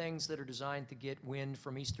 Centennial, the things that are designed to get wind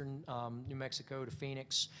from eastern New Mexico to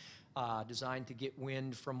Phoenix, designed to get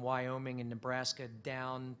wind from Wyoming and Nebraska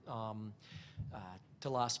down to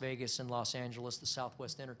Las Vegas and Los Angeles, the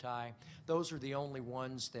Southwest Intertie. Those are the only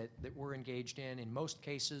ones that we're engaged in. In most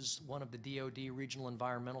cases, one of the DoD regional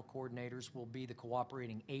environmental coordinators will be the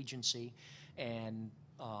cooperating agency, and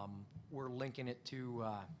we're linking it to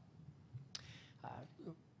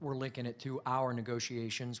our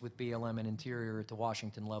negotiations with BLM and Interior at the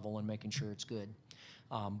Washington level and making sure it's good.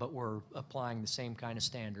 But we're applying the same kind of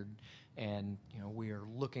standard, and you know, we are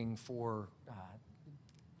looking for.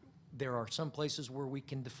 There are some places where we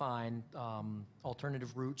can define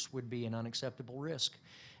alternative routes would be an unacceptable risk,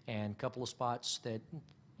 and a couple of spots that,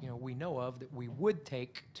 you know, we know of that we would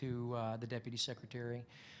take to the Deputy Secretary.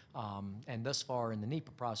 And thus far in the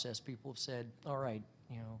NEPA process, people have said, all right,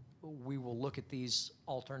 you know, we will look at these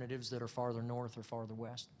alternatives that are farther north or farther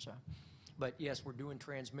west. So, But yes, we're doing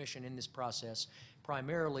transmission in this process,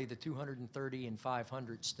 primarily the 230 and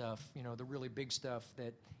 500 stuff, you know, the really big stuff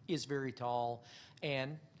that is very tall.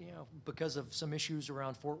 And, you know, because of some issues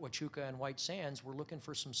around Fort Huachuca and White Sands, we're looking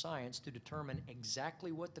for some science to determine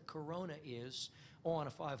exactly what the corona is on a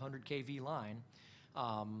 500 kV line.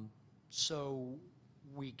 So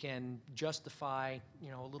we can justify, you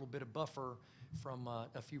know, a little bit of buffer from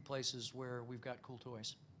a few places where we've got cool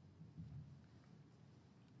toys.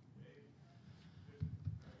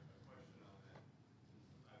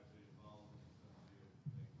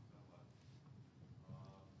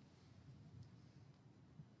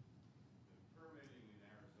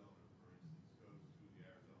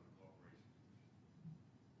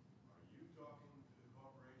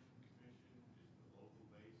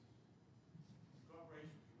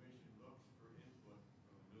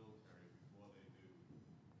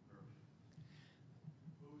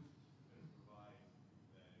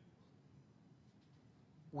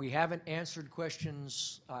 We haven't answered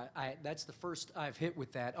questions. That's the first I've hit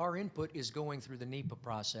with that. Our input is going through the NEPA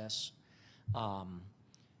process, and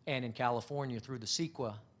in California through the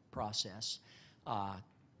CEQA process.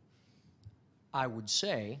 I would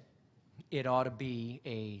say it ought to be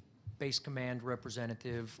a base command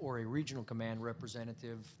representative or a regional command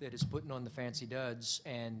representative that is putting on the fancy duds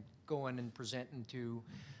and going and presenting to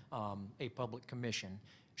a public commission.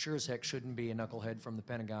 Sure as heck shouldn't be a knucklehead from the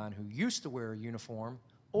Pentagon who used to wear a uniform.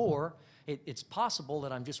 Or it's possible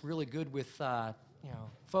that I'm just really good with, you know,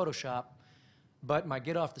 Photoshop, but my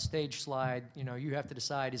get off the stage slide, you know, you have to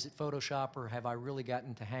decide, is it Photoshop or have I really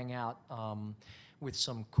gotten to hang out with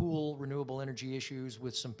some cool renewable energy issues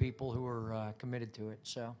with some people who are committed to it.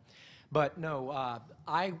 So, but no,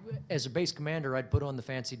 I, as a base commander, I'd put on the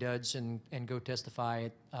fancy duds and go testify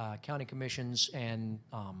at county commissions, and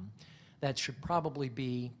that should probably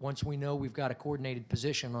be, once we know we've got a coordinated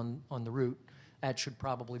position on the route, that should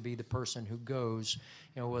probably be the person who goes,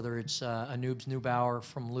 you know, whether it's a Noobs Neubauer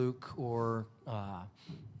from Luke or,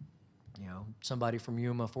 you know, somebody from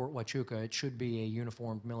Yuma, Fort Huachuca. It should be a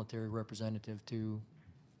uniformed military representative to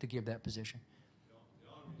give that position. The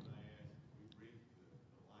only reason I ask is we briefed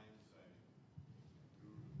the line sighting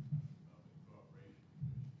guru of the Corporation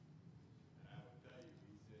Commission, and I would tell you,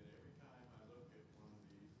 he said every time I look at one of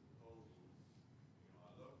these proposals, you know,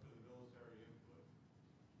 I look for the military input,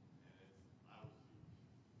 and it's lousy.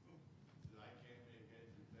 I can't make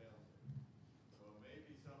heads or tails of it. So it may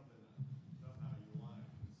be something somehow you want to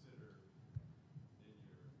consider in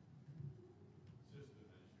your system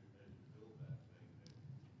as you build that thing.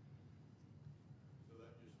 So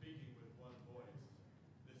that you're speaking with one voice.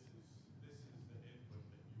 This is the input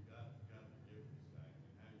that you got to give this guy, and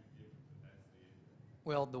how you give it, that's the input.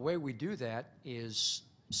 Well, the way we do that is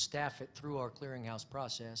staff it through our clearinghouse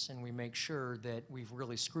process, and we make sure that we've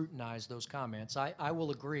really scrutinized those comments. I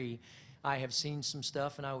will agree, I have seen some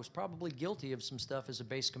stuff, and I was probably guilty of some stuff as a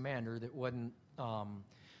base commander that wasn't,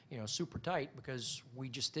 you know, super tight, because we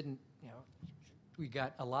just didn't, you know, we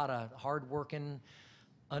got a lot of hard-working,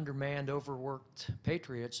 undermanned, overworked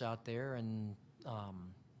patriots out there, and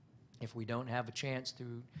if we don't have a chance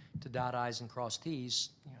to dot I's and cross T's,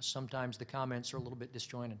 you know, sometimes the comments are a little bit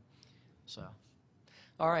disjointed. So,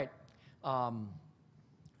 all right.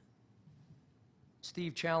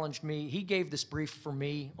 Steve challenged me. He gave this brief for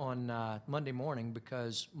me on Monday morning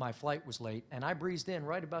because my flight was late, and I breezed in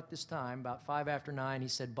right about this time, about 5 after 9. He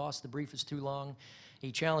said, "Boss, the brief is too long."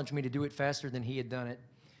 He challenged me to do it faster than he had done it,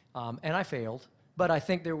 and I failed. But I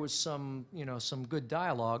think there was some, you know, some good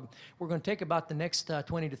dialogue. We're going to take about the next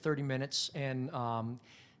 20 to 30 minutes and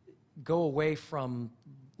go away from,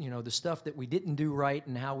 you know, the stuff that we didn't do right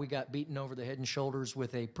and how we got beaten over the head and shoulders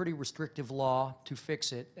with a pretty restrictive law to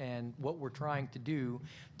fix it, and what we're trying to do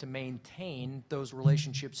to maintain those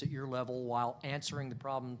relationships at your level while answering the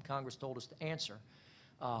problem Congress told us to answer.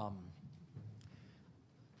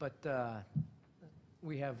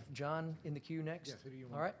 We have John in the queue next. Yes, who do you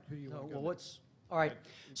want? All right. Who do you want to go Well, next? all right.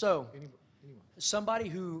 So Anyone. somebody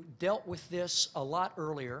who dealt with this a lot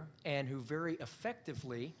earlier and who very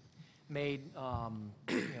effectively made,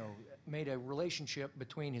 you know, made a relationship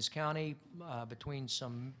between his county, between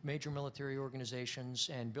some major military organizations,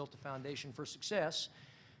 and built a foundation for success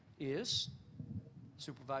is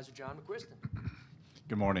Supervisor John McQuiston.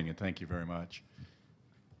 Good morning, and thank you very much.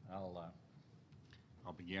 I'll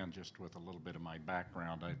begin just with a little bit of my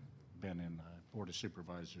background. I've been in the Board of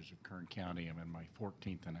Supervisors of Kern County. I'm in my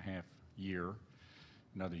 14th and a half year,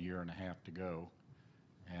 another year and a half to go.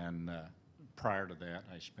 And prior to that,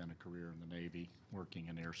 I spent a career in the Navy working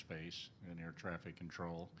in airspace and air traffic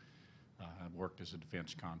control. I worked as a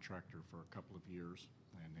defense contractor for a couple of years,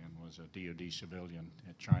 and then was a DoD civilian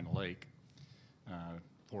at China Lake.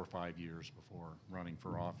 4 or 5 years before running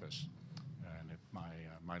for office. And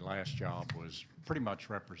my last job was pretty much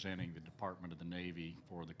representing the Department of the Navy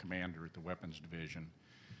for the commander at the Weapons Division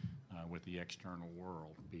with the external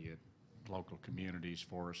world, be it local communities,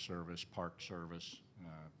 Forest Service, Park Service,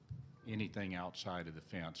 anything outside of the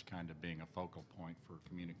fence, kind of being a focal point for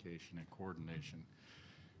communication and coordination.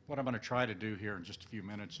 What I'm going to try to do here in just a few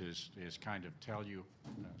minutes is kind of tell you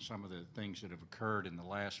some of the things that have occurred in the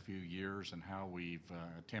last few years and how we've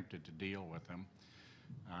attempted to deal with them.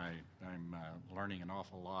 I'm learning an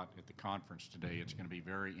awful lot at the conference today. It's going to be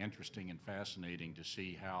very interesting and fascinating to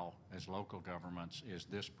see how, as local governments, is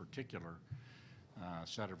this particular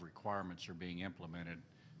set of requirements are being implemented.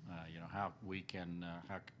 How we can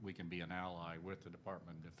be an ally with the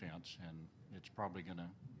Department of Defense, and it's probably going to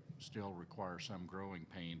still require some growing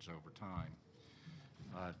pains over time.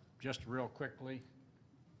 Just real quickly,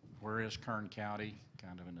 where is Kern County?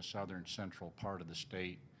 Kind of in the southern central part of the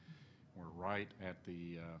state. We're right at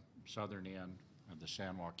the southern end of the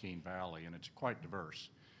San Joaquin Valley, and it's quite diverse.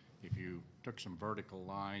 If you took some vertical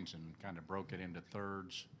lines and kind of broke it into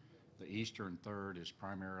thirds, the eastern third is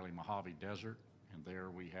primarily Mojave Desert, and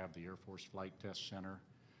there we have the Air Force Flight Test Center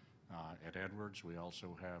at Edwards. We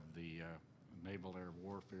also have the Naval Air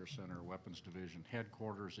Warfare Center Weapons Division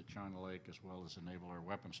headquarters at China Lake, as well as the Naval Air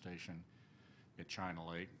Weapons Station at China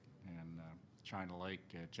Lake. And China Lake,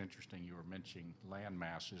 it's interesting you were mentioning land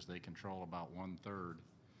masses. They control about 1/3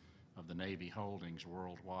 of the Navy holdings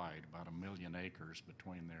worldwide, about 1 million acres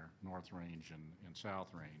between their North Range and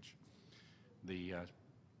South Range. The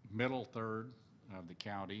middle third of the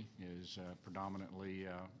county is predominantly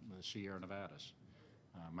the Sierra Nevadas,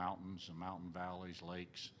 mountains and mountain valleys,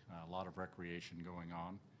 lakes, a lot of recreation going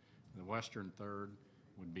on. The western third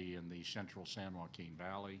would be in the central San Joaquin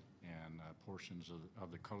Valley and portions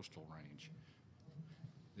of the coastal range.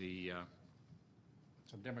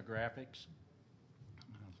 Some demographics,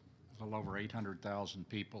 a little over 800,000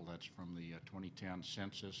 people. That's from the 2010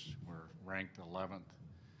 census. We're ranked 11th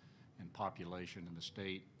in population in the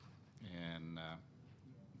state, and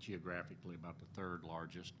geographically about the third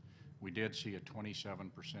largest. We did see a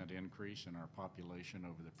 27% increase in our population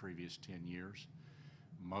over the previous 10 years,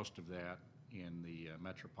 most of that in the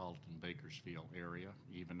metropolitan Bakersfield area,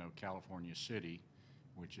 even though California City,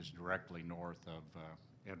 which is directly north of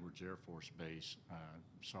Edwards Air Force Base,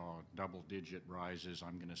 saw double-digit rises.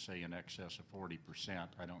 I'm going to say in excess of 40%.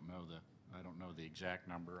 I don't know the exact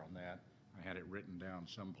number on that. I had it written down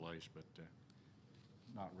someplace, but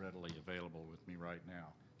not readily available with me right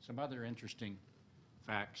now. Some other interesting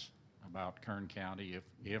facts about Kern County.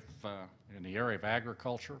 If in the area of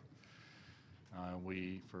agriculture,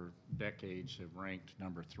 we for decades have ranked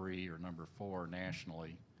number 3 or number 4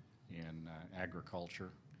 nationally in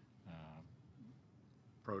agriculture,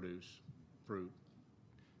 produce, fruit.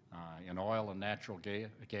 In oil and natural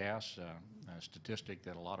gas, a statistic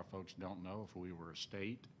that a lot of folks don't know, if we were a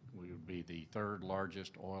state, we would be the 3rd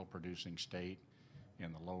largest oil producing state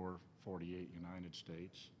in the lower 48 United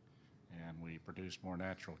States, and we produce more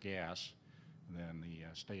natural gas than the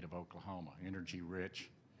state of Oklahoma, energy rich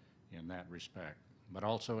in that respect. But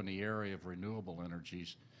also in the area of renewable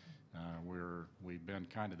energies, we've been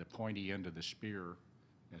kind of the pointy end of the spear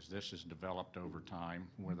as this has developed over time.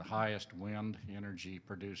 We're the highest wind energy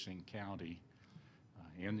producing county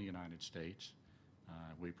in the United States.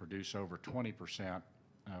 We produce over 20%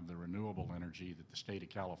 of the renewable energy that the state of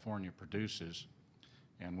California produces,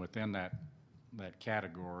 and within that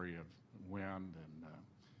category of wind and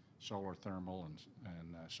solar thermal and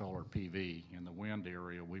solar PV, in the wind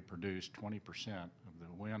area we produce 20% of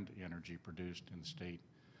the wind energy produced in the state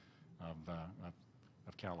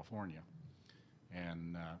of California.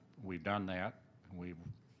 And we've done that. We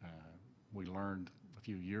learned a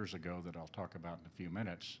few years ago that I'll talk about in a few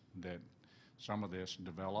minutes that some of this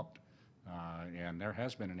developed, and there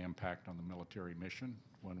has been an impact on the military mission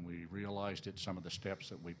when we realized it, some of the steps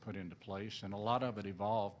that we put into place, and a lot of it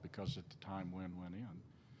evolved because at the time wind went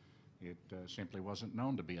in, it simply wasn't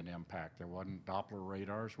known to be an impact. There wasn't Doppler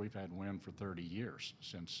radars. We've had wind for 30 years,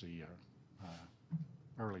 since the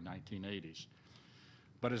early 1980s.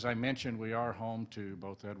 But as I mentioned, we are home to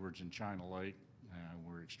both Edwards and China Lake.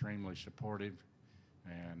 We're extremely supportive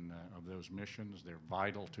and of those missions. They're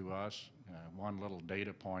vital to us. One little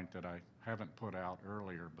data point that I haven't put out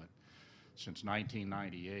earlier, but since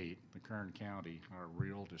 1998, the Kern County, our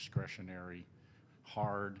real discretionary,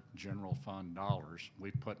 hard general fund dollars,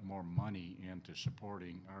 we put more money into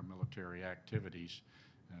supporting our military activities,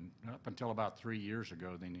 and up until about 3 years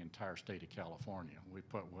ago than the entire state of California. We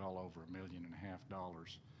put well over $1.5 million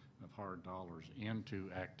of hard dollars into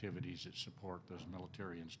activities that support those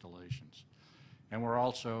military installations. And we're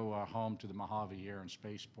also home to the Mojave Air and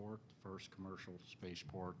Spaceport, the first commercial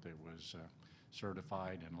spaceport that was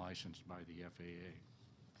certified and licensed by the FAA.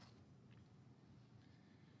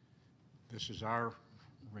 This is our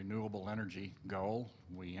renewable energy goal.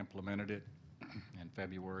 We implemented it in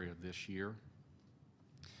February of this year.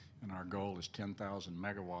 And our goal is 10,000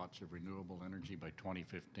 megawatts of renewable energy by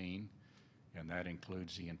 2015. And that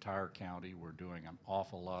includes the entire county. We're doing an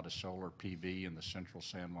awful lot of solar PV in the central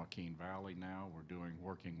San Joaquin Valley now. We're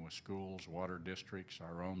working with schools, water districts,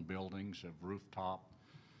 our own buildings of rooftop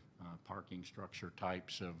parking structure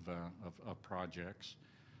types of projects.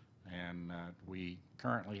 And we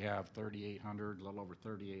currently have 3,800, a little over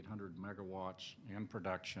 3,800 megawatts in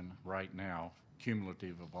production right now,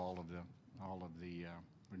 cumulative of all of the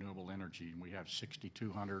renewable energy. And we have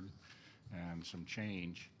 6,200 and some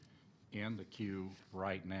change in the queue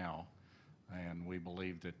right now, and we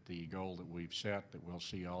believe that the goal that we've set, that we'll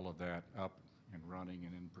see all of that up and running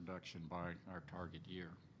and in production by our target year.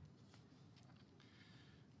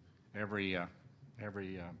 Every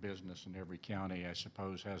business in every county, I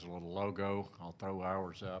suppose, has a little logo. I'll throw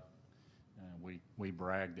ours up. We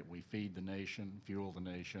brag that we feed the nation, fuel the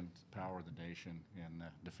nation, power the nation, and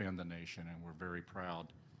defend the nation, and we're very proud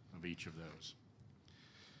of each of those.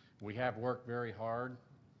 We have worked very hard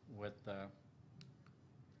with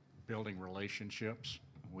building relationships.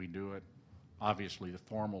 We do it, obviously, the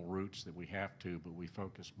formal routes that we have to, but we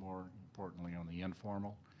focus more importantly on the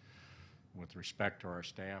informal. With respect to our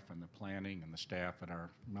staff and the planning and the staff at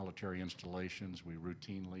our military installations, we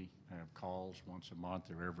routinely have calls once a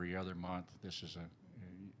month or every other month. This is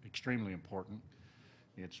extremely important.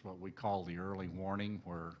 It's what we call the early warning,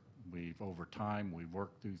 where over time, we've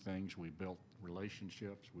worked through things, we built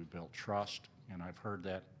relationships, we built trust, and I've heard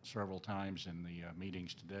that several times in the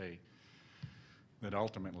meetings today, that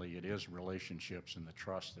ultimately it is relationships and the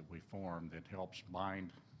trust that we form that helps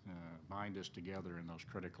bind us together in those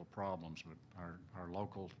critical problems. But our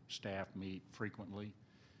local staff meet frequently,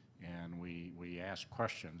 and we ask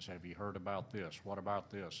questions. Have you heard about this? What about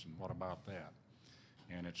this? And what about that?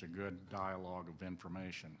 And it's a good dialogue of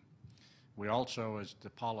information. We also, as the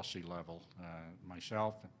policy level,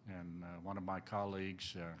 myself and one of my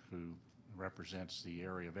colleagues who represents the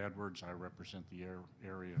area of Edwards, I represent the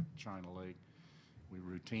area of China Lake, we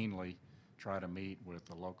routinely try to meet with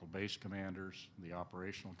the local base commanders, the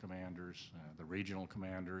operational commanders, the regional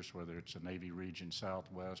commanders, whether it's the Navy Region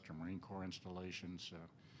Southwest or Marine Corps installations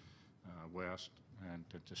west, and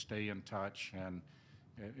to stay in touch. And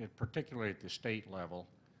particularly at the state level,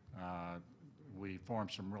 we form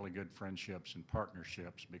some really good friendships and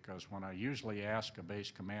partnerships, because when I usually ask a base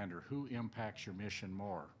commander, who impacts your mission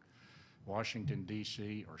more, Washington,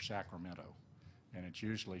 D.C. or Sacramento? And it's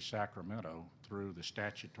usually Sacramento through the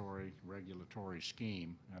statutory regulatory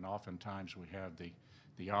scheme, and oftentimes we have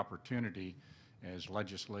the opportunity, as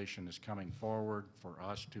legislation is coming forward, for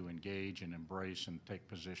us to engage and embrace and take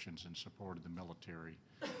positions in support of the military,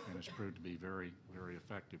 and it's proved to be very, very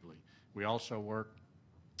effectively. We also work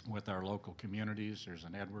with our local communities. There's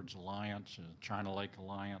an Edwards Alliance, a China Lake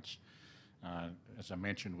Alliance. As I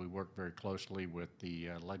mentioned, we work very closely with the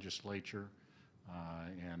legislature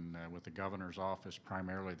and with the governor's office,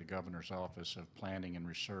 primarily the governor's office of planning and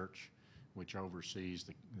research, which oversees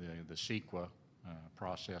the CEQA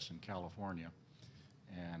process in California,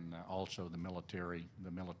 and also the military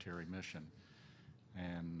mission.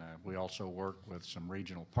 And we also work with some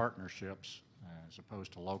regional partnerships as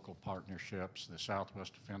opposed to local partnerships. The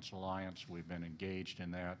Southwest Defense Alliance, we've been engaged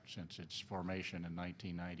in that since its formation in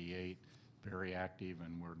 1998, very active,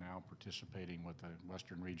 and we're now participating with the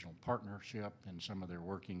Western Regional Partnership and some of their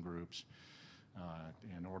working groups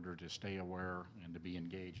in order to stay aware and to be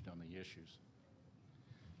engaged on the issues.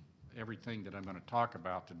 Everything that I'm going to talk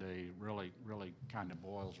about today really kind of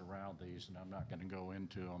boils around these, and I'm not going to go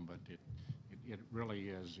into them, but it really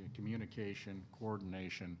is communication,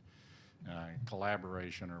 coordination,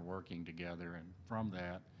 collaboration, or working together. And from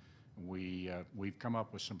that, we've come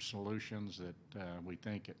up with some solutions that we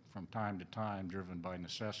think from time to time, driven by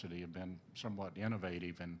necessity, have been somewhat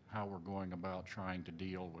innovative in how we're going about trying to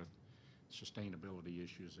deal with sustainability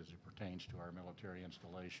issues as it pertains to our military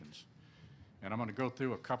installations. And I'm going to go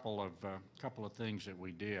through a couple of things that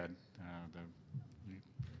we did.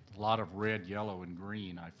 A lot of red, yellow, and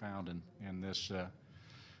green I found in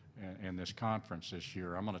this conference this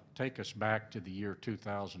year. I'm going to take us back to the year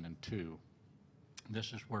 2002.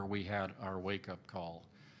 This is where we had our wake-up call.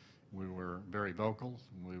 We were very vocal.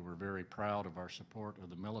 We were very proud of our support of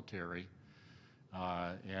the military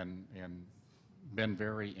and been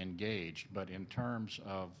very engaged. But in terms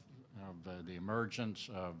of the emergence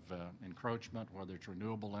of encroachment, whether it's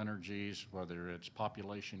renewable energies, whether it's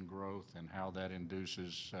population growth and how that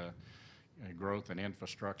induces growth in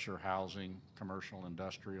infrastructure, housing, commercial,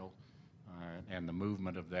 industrial, and the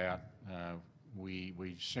movement of that.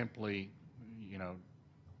 We simply,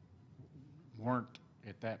 weren't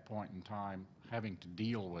at that point in time having to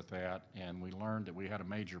deal with that, and we learned that we had a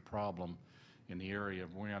major problem in the area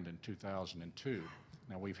of wind in 2002.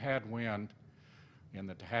 Now, we've had wind in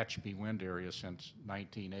the Tehachapi wind area since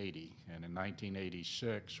 1980, and in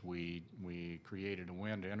 1986 we created a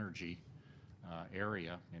wind energy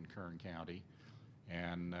area in Kern County,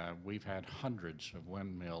 and we've had hundreds of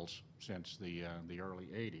windmills since the early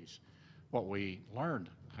 80s. What we learned,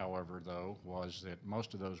 however, though, was that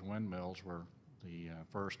most of those windmills were the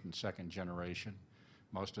first and second generation,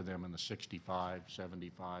 most of them in the 65,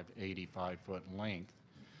 75, 85-foot length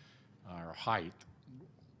or height.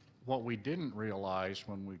 What we didn't realize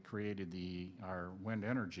when we created our wind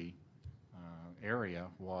energy area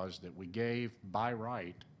was that we gave, by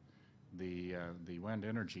right, the wind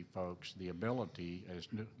energy folks the ability, as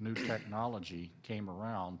new technology came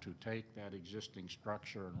around, to take that existing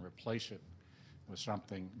structure and replace it with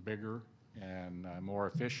something bigger and more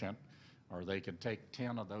efficient, or they could take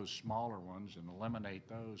 10 of those smaller ones and eliminate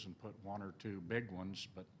those and put 1 or 2 big ones.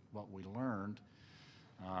 But what we learned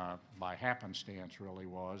by happenstance really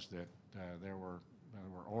was that there were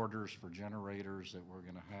orders for generators that were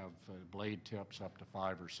going to have blade tips up to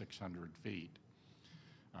 500 or 600 feet.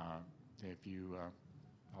 I'll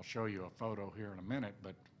show you a photo here in a minute,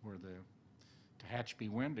 but where the Tehachapi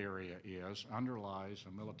wind area underlies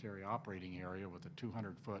a military operating area with a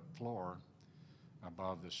 200-foot floor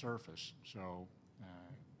above the surface. So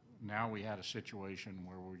now we had a situation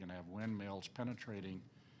where we're going to have windmills penetrating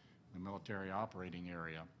the military operating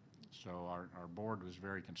area. So our board was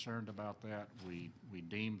very concerned about that. We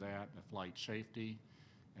deemed that a flight safety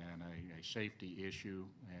and a safety issue,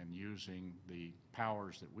 and using the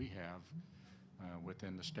powers that we have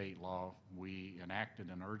within the state law, we enacted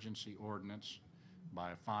an urgency ordinance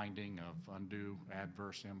by a finding of undue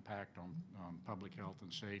adverse impact on public health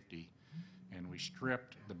and safety, and we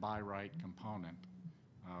stripped the by right component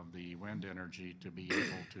of the wind energy to be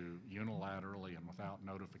able to unilaterally and without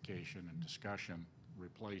notification and discussion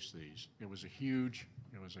replace these. It was a huge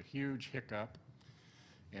hiccup,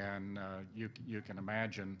 and you can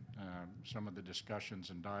imagine some of the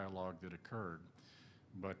discussions and dialogue that occurred.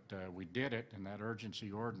 But we did it, and that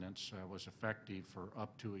urgency ordinance was effective for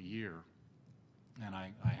up to a year. And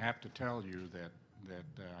I have to tell you that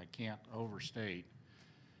I can't overstate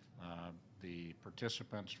the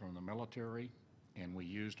participants from the military, and we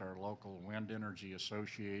used our local wind energy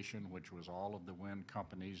association, which was all of the wind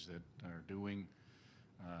companies that are doing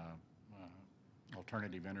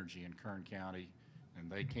alternative energy in Kern County, and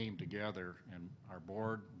they came together, and our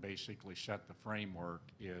board basically set the framework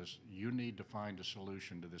is you need to find a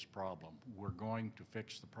solution to this problem. We're going to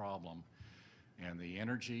fix the problem, and the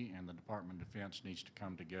Energy and the Department of Defense needs to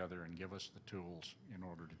come together and give us the tools in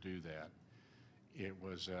order to do that. It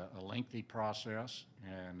was a lengthy process,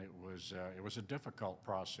 and it was a difficult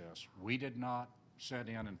process. We did not set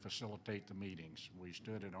in and facilitate the meetings. We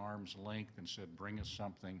stood at arm's length and said, bring us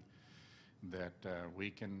something that we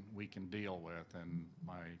can deal with. And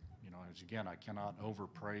again, I cannot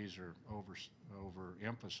overpraise or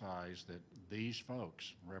overemphasize that these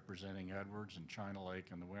folks representing Edwards and China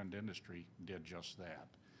Lake and the wind industry did just that.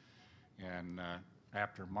 And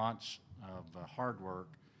after months of hard work,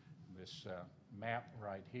 this map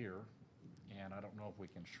right here, and I don't know if we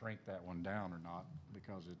can shrink that one down or not,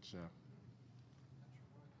 because it's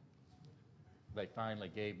they finally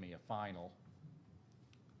gave me a final.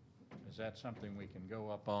 Is that something we can go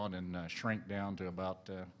up on and shrink down to about 50%?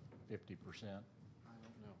 I don't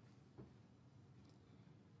know.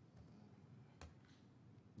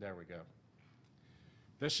 There we go.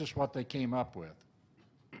 This is what they came up with.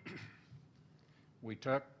 We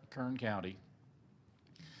took Kern County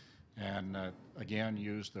and again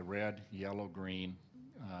used the red, yellow, green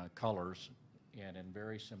colors, and in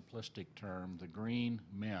very simplistic term, the green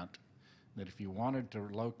meant that if you wanted to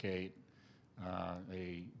locate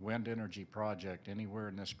a wind energy project anywhere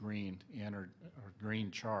in this green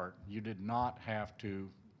chart, you did not have to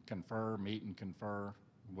meet and confer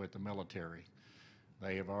with the military.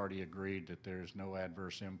 They have already agreed that there's no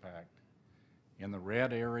adverse impact. In the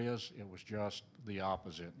red areas, it was just the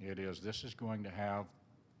opposite. This is going to have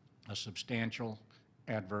a substantial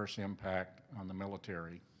adverse impact on the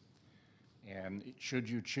military. And should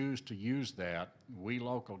you choose to use that, we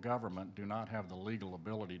local government do not have the legal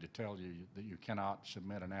ability to tell you that you cannot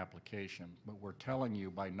submit an application. But we're telling you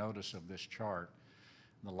by notice of this chart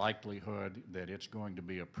the likelihood that it's going to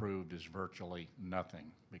be approved is virtually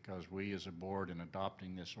nothing, because we as a board in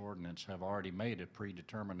adopting this ordinance have already made a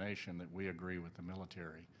predetermination that we agree with the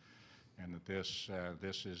military, and that this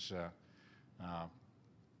is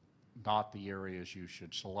not the areas you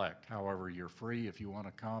should select. However, you're free if you want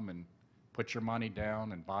to come and put your money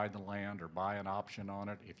down and buy the land or buy an option on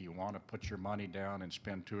it. If you want to put your money down and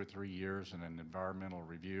spend 2 or 3 years in an environmental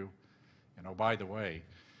review. And oh, by the way,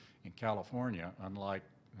 in California, unlike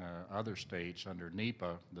other states, under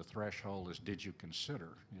NEPA, the threshold is did you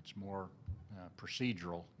consider? It's more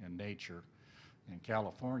procedural in nature. In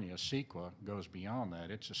California, CEQA goes beyond that.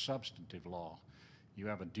 It's a substantive law. You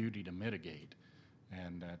have a duty to mitigate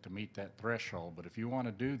and to meet that threshold. But if you want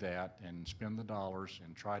to do that and spend the dollars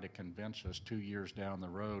and try to convince us 2 years down the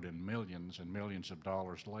road and millions of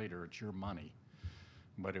dollars later, it's your money.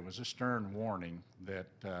 But it was a stern warning that,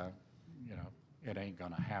 you know, it ain't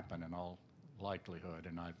going to happen in all likelihood.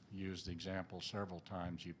 And I've used the example several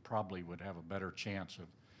times. You probably would have a better chance of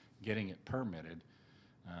getting it permitted,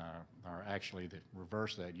 or actually the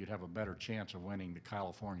reverse that, you'd have a better chance of winning the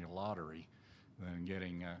California lottery than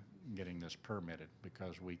getting this permitted,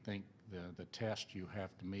 because we think the test you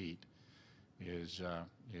have to meet is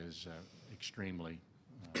extremely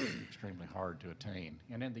hard to attain.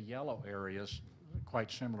 And in the yellow areas,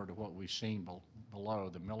 quite similar to what we've seen below,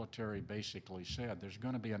 the military basically said there's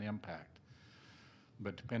going to be an impact,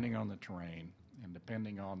 but depending on the terrain and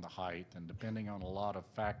depending on the height and depending on a lot of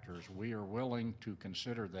factors, we are willing to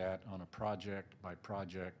consider that on a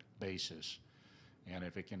project-by-project basis. And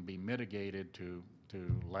if it can be mitigated to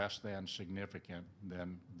less than significant,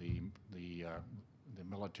 then the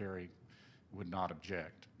military would not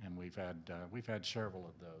object. And we've had several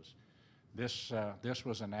of those. This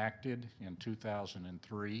was enacted in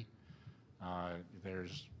 2003.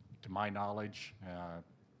 There's, to my knowledge,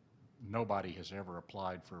 nobody has ever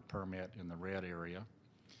applied for a permit in the red area.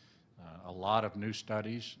 A lot of new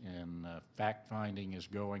studies and fact-finding is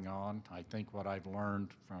going on. I think what I've learned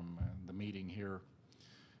from the meeting here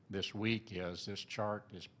this week is this chart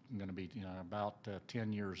is going to be about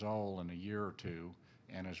 10 years old in a year or two,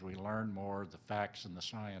 and as we learn more, the facts and the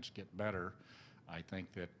science get better. I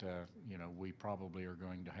think that we probably are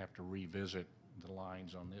going to have to revisit the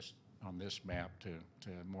lines on this map to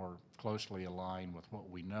more closely align with what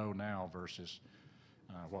we know now versus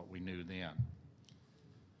what we knew then.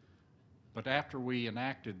 But after we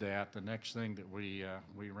enacted that, the next thing that we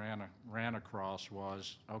ran across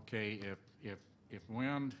was, okay, if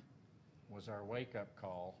wind was our wake-up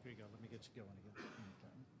call. Here you go. Let me get you going again.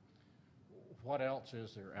 Okay. What else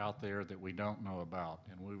is there out there that we don't know about?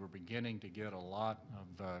 And we were beginning to get a lot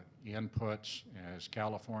of inputs as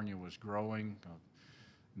California was growing,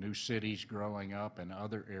 new cities growing up in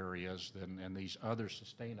other areas, and these other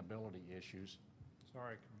sustainability issues.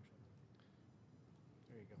 Sorry, Commissioner.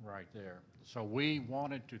 There you go. Right there. So we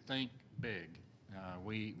wanted to think big.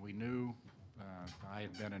 We knew, I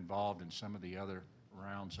had been involved in some of the other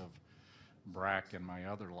rounds of BRAC in my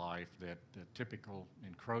other life, that the typical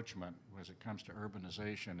encroachment as it comes to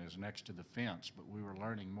urbanization is next to the fence, but we were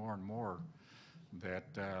learning more and more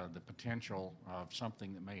that the potential of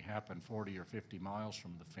something that may happen 40 or 50 miles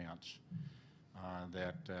from the fence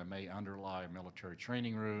that may underlie a military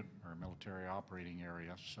training route or a military operating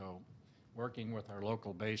area. So working with our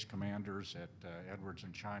local base commanders at Edwards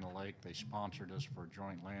and China Lake, they sponsored us for a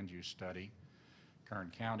joint land use study.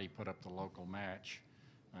 Kern County put up the local match,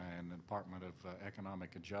 and the Department of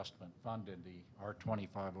Economic Adjustment funded the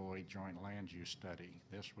R2508 joint land use study.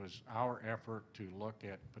 This was our effort to look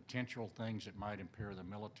at potential things that might impair the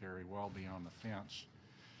military well beyond the fence,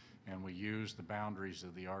 and we used the boundaries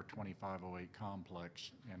of the R2508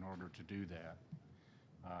 complex in order to do that.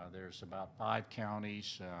 There's about 5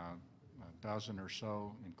 counties, a dozen or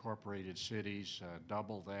so incorporated cities,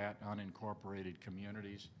 double that unincorporated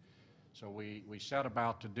communities. So we set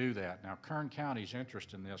about to do that. Now, Kern County's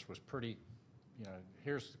interest in this was pretty,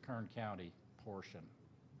 here's the Kern County portion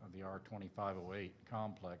of the R2508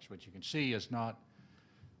 complex, which you can see is not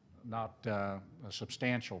a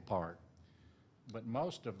substantial part. But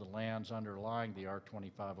most of the lands underlying the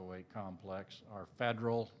R2508 complex are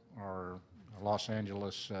federal or Los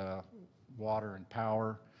Angeles Water and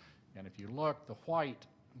Power. And if you look, the white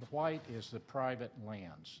is the private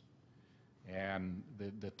lands. And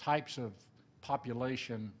the types of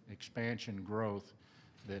population expansion growth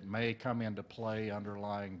that may come into play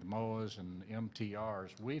underlying the MOAs and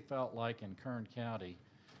MTRs, we felt like in Kern County,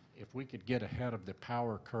 if we could get ahead of the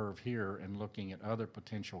power curve here and looking at other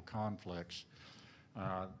potential conflicts,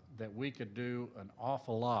 that we could do an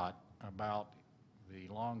awful lot about the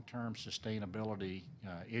long-term sustainability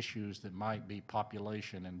issues that might be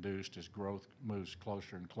population-induced as growth moves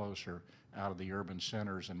closer and closer out of the urban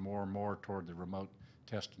centers and more toward the remote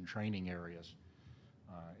test and training areas.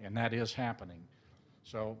 And that is happening.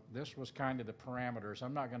 So this was kind of the parameters.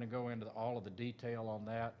 I'm not going to go into all of the detail on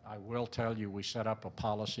that. I will tell you we set up a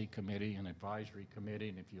policy committee, an advisory committee,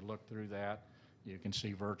 and if you look through that, you can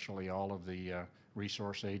see virtually all of the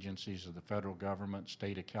resource agencies of the federal government,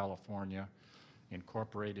 state of California,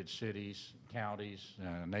 incorporated cities, counties,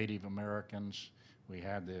 Native Americans. We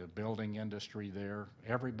had the building industry there.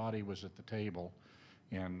 Everybody was at the table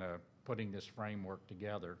in putting this framework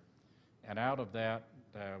together. And out of that,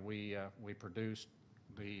 we produced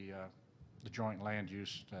the joint land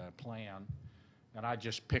use plan. And I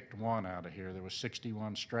just picked one out of here. There was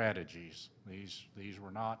 61 strategies. These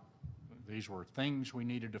were things we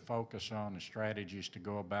needed to focus on and strategies to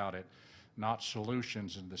go about it, not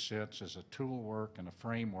solutions in the sense as a tool work and a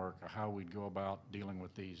framework of how we'd go about dealing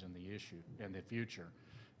with these in the future.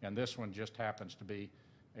 And this one just happens to be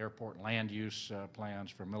airport land use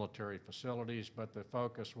plans for military facilities, but the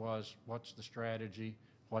focus was what's the strategy,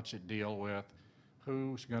 what's it deal with,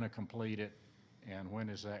 who's going to complete it, and when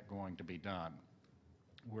is that going to be done.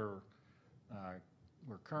 We're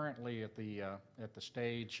currently at the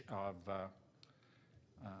stage of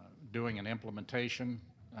doing an implementation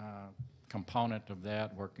component of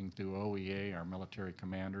that, working through OEA, our military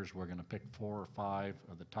commanders. We're going to pick 4 or 5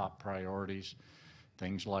 of the top priorities,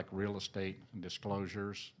 things like real estate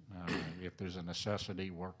disclosures, if there's a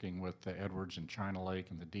necessity, working with the Edwards and China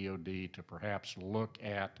Lake and the DOD to perhaps look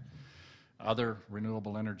at other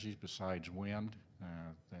renewable energies besides wind,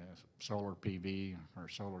 the solar PV or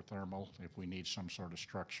solar thermal, if we need some sort of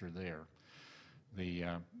structure there.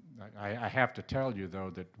 I have to tell you, though,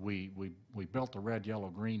 that we built a red, yellow,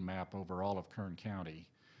 green map over all of Kern County,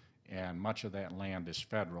 and much of that land is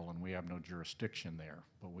federal, and we have no jurisdiction there.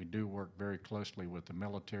 But we do work very closely with the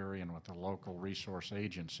military and with the local resource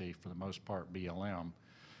agency, for the most part BLM,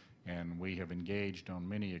 and we have engaged on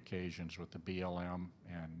many occasions with the BLM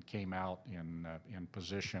and came out in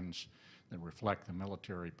positions that reflect the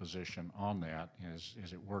military position on that as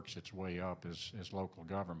it works its way up as local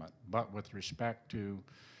government. But with respect to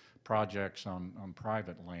projects on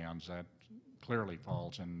private lands, that clearly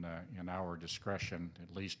falls in our discretion,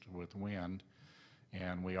 at least with wind,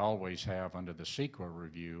 and we always have under the CEQA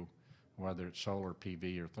review, whether it's solar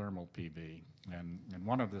PV or thermal PV. And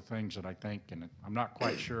one of the things that I think, and I'm not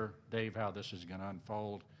quite sure, Dave, how this is going to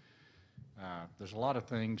unfold, there's a lot of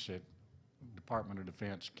things that the Department of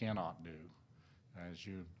Defense cannot do.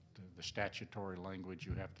 The statutory language,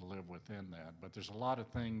 you have to live within that. But there's a lot of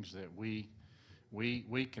things that we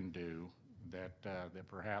can do that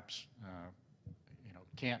perhaps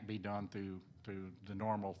can't be done through the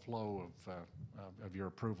normal flow of your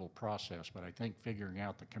approval process. But I think figuring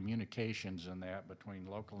out the communications in that between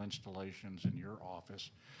local installations and your office,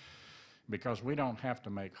 because we don't have to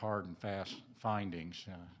make hard and fast findings.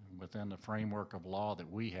 Within the framework of law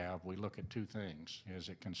that we have, we look at 2 things. Is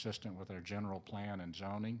it consistent with our general plan and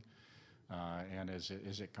zoning? And is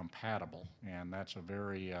it compatible? And that's a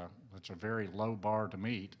very low bar to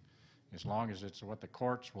meet, as long as it's what the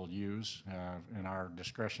courts will use in our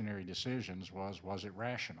discretionary decisions. Was it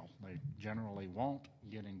rational? They generally won't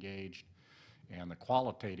get engaged in the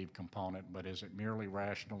qualitative component, but is it merely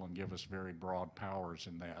rational and give us very broad powers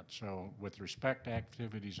in that? So with respect to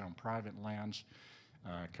activities on private lands,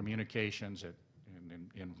 communications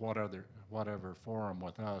in whatever forum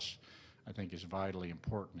with us, I think is vitally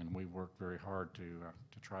important, and we work very hard to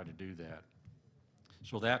try to do that.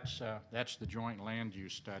 So that's the joint land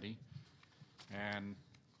use study. And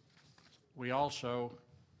we also,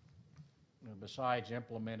 besides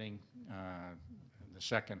implementing the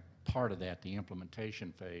second part of that, the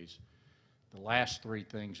implementation phase, the last 3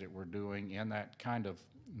 things that we're doing in that kind of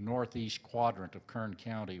northeast quadrant of Kern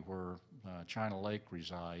County where China Lake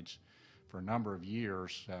resides, for a number of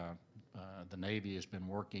years, the Navy has been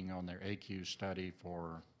working on their AQ study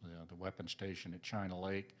for the weapon station at China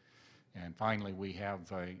Lake. And finally, we have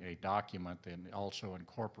a document that also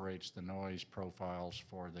incorporates the noise profiles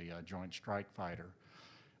for the Joint Strike Fighter.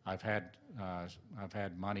 I've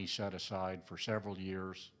had money set aside for several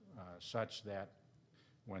years such that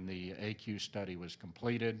when the AQ study was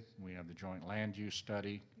completed, we have the joint land use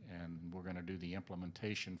study, and we're going to do the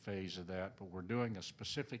implementation phase of that. But we're doing a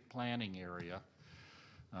specific planning area,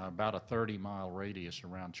 about a 30-mile radius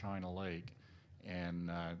around China Lake,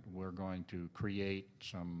 and we're going to create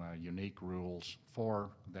some unique rules for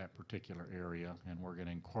that particular area, and we're going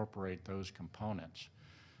to incorporate those components.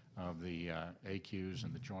 of the AQs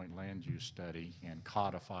and the joint land use study and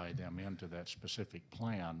codify them into that specific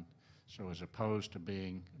plan. So as opposed to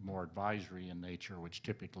being more advisory in nature, which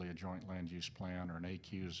typically a joint land use plan or an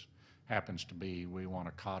AQs happens to be, we want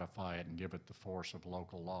to codify it and give it the force of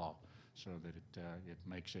local law so that it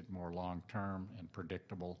makes it more long-term and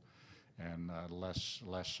predictable and less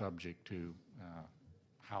subject to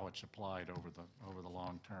how it's applied over the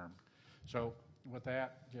long term. So with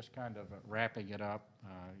that, just kind of wrapping it up,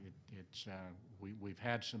 we've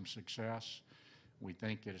had some success. We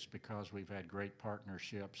think it's because we've had great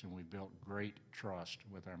partnerships and we've built great trust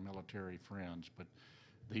with our military friends. But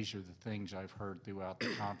these are the things I've heard throughout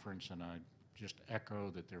the conference, and I just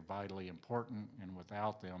echo that they're vitally important, and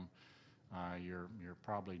without them, you're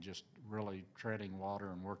probably just really treading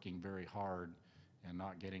water and working very hard and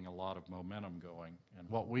not getting a lot of momentum going. And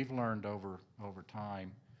what we've learned over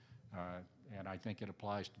time, and I think it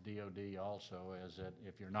applies to DOD also, is that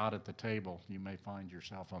if you're not at the table, you may find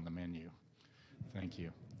yourself on the menu. Thank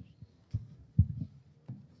you.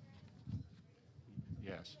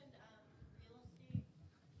 Yes. Real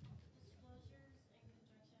estate disclosures in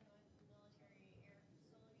conjunction with military air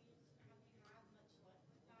facilities. Have you had much luck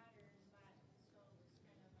with that, or is that still just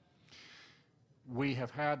kind of a? We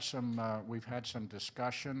have had some. We've had some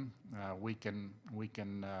discussion.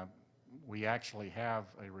 We actually have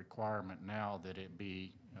a requirement now that it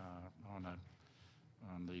be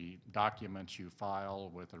on the documents you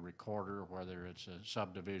file with a recorder, whether it's a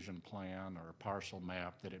subdivision plan or a parcel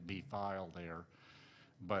map, that it be filed there.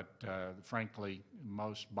 But frankly,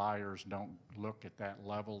 most buyers don't look at that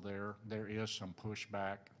level there. There is some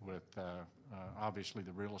pushback with obviously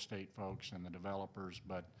the real estate folks and the developers,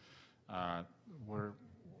 but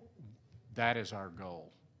that is our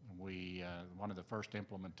goal. One of the first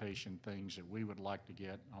implementation things that we would like to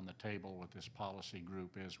get on the table with this policy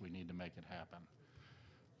group is we need to make it happen.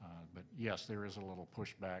 But yes, there is a little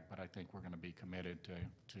pushback, but I think we're going to be committed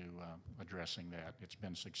to addressing that. It's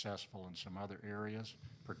been successful in some other areas,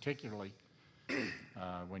 particularly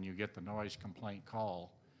when you get the noise complaint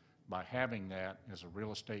call. By having that as a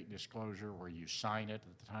real estate disclosure where you sign it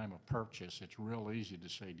at the time of purchase, it's real easy to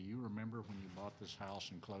say, do you remember when you bought this house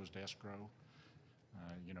and closed escrow?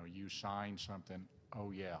 You signed something,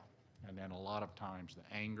 oh yeah. And then a lot of times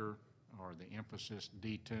the anger or the emphasis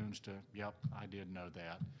detunes to, yep, I did know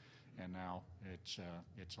that. And now it's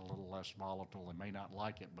a little less volatile. They may not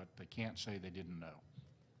like it, but they can't say they didn't know.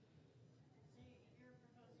 So you're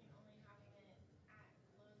proposing only having it at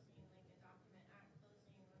closing, like a document at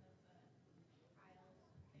closing, one of the files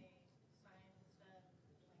that they sign instead of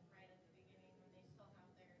like right at the beginning when they still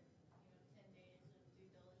have their 10 days of due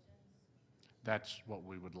diligence? That's what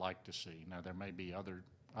we would like to see. Now, there may be other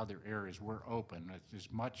areas. We're open as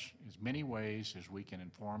many ways as we can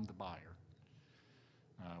inform the buyer,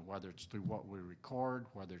 whether it's through what we record,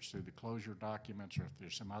 whether it's through the closure documents, or if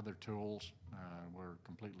there's some other tools. We're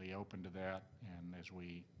completely open to that, and as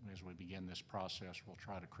we begin this process, we'll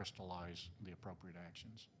try to crystallize the appropriate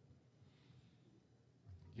actions.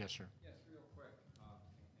 Yes, sir. Yes, real quick, and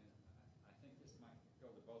I think this might go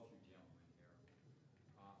to both you gentlemen here.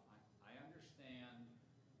 I understand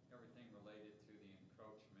everything related to the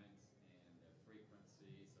encroachments and the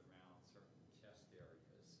frequencies around certain test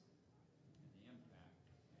areas and the impact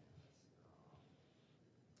it has.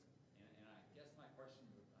 And I guess my question,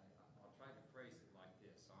 I'll try to phrase it like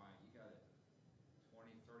this. You got a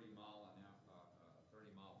 20, 30 mile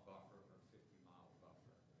buffer or 50-mile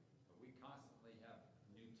buffer. But we constantly have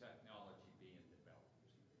new technology being developed.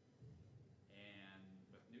 And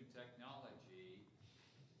with new technology,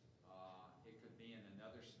 it could be in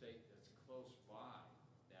another state that's close by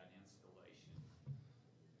that installation.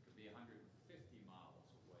 It could be 150 miles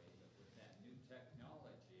away, but with that new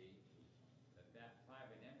technology that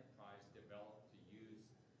private enterprise developed to use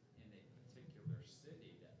in a particular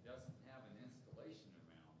city that doesn't have an installation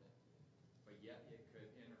around it, but yet it could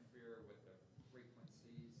interfere with the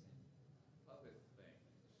frequencies and other things.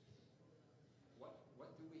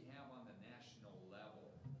 What do we have on the national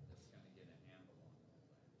level that's going to get a handle on all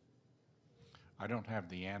that? I don't have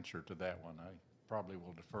the answer to that one. I probably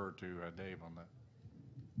will defer to Dave on that.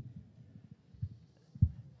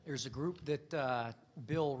 There's a group that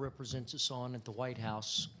Bill represents us on at the White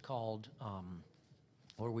House called,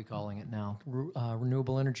 what are we calling it now?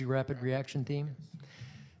 Renewable Energy Rapid Reaction Team.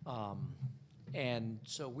 And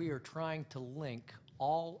so we are trying to link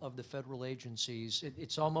all of the federal agencies.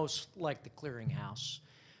 It's almost like the clearinghouse.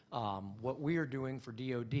 What we are doing for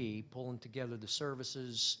DOD, pulling together the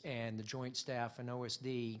services and the joint staff and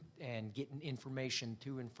OSD and getting information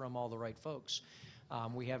to and from all the right folks.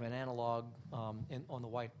 We have an analog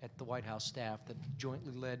at the White House staff that's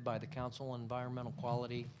jointly led by the Council on Environmental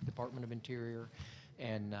Quality, Department of Interior,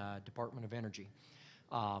 and Department of Energy.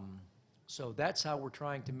 So that's how we're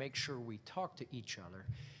trying to make sure we talk to each other.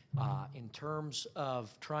 In terms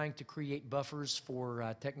of trying to create buffers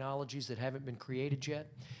for technologies that haven't been created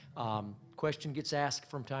yet, question gets asked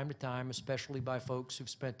from time to time, especially by folks who've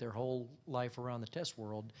spent their whole life around the test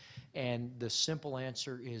world, and the simple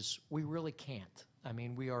answer is we really can't. I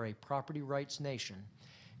mean, we are a property rights nation,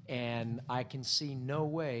 and I can see no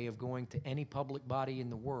way of going to any public body in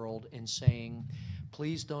the world and saying,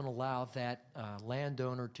 please don't allow that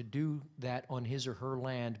landowner to do that on his or her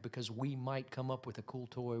land because we might come up with a cool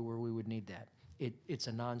toy where we would need that. It's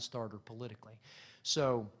a non-starter politically.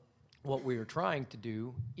 So what we are trying to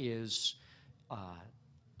do is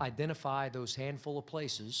identify those handful of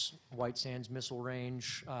places, White Sands Missile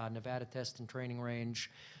Range, Nevada Test and Training Range,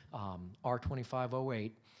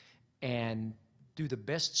 R2508, and do the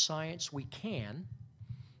best science we can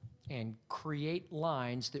and create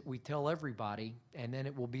lines that we tell everybody, and then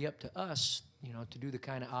it will be up to us, to do the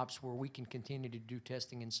kind of ops where we can continue to do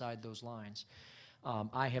testing inside those lines.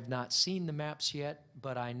 I have not seen the maps yet,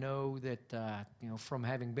 but I know that, from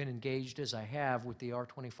having been engaged as I have with the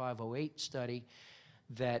R2508 study,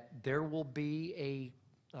 that there will be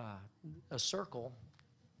a circle.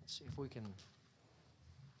 Let's see if we can.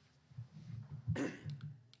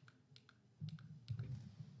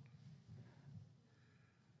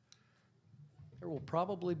 There will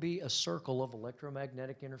probably be a circle of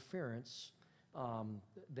electromagnetic interference.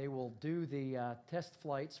 They will do the test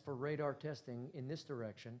flights for radar testing in this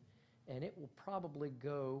direction, and it will probably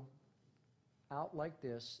go out like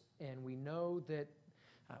this. And we know that,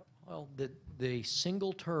 the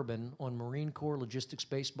single turbine on Marine Corps Logistics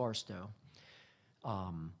Base Barstow,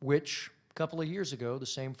 which a couple of years ago, the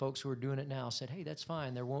same folks who are doing it now said, hey, that's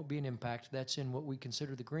fine, there won't be an impact. That's in what we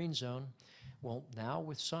consider the green zone. Well, now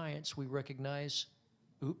with science, we recognize,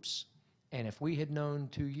 oops, and if we had known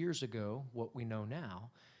 2 years ago what we know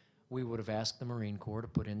now, we would have asked the Marine Corps to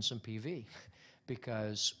put in some PV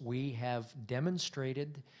because we have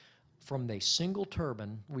demonstrated from the single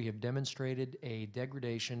turbine, we have demonstrated a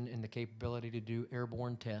degradation in the capability to do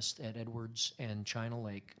airborne tests at Edwards and China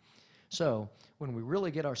Lake. So when we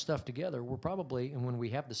really get our stuff together, we're probably, and when we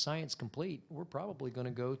have the science complete, we're probably going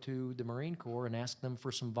to go to the Marine Corps and ask them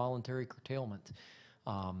for some voluntary curtailment.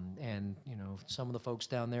 And, some of the folks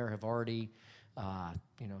down there have already,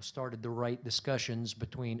 started the right discussions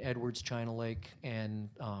between Edwards, China Lake, and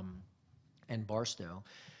Barstow.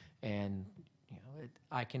 And,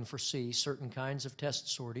 I can foresee certain kinds of test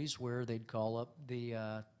sorties where they'd call up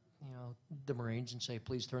the Marines and say,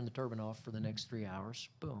 please turn the turbine off for the next 3 hours.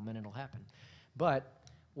 Boom, and it'll happen. But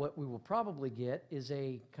what we will probably get is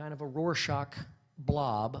a kind of a Rorschach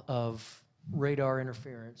blob of radar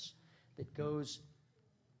interference that goes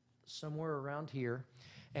somewhere around here.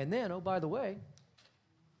 And then, oh, by the way,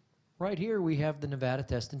 right here we have the Nevada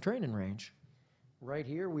Test and Training Range. Right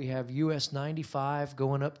here we have US 95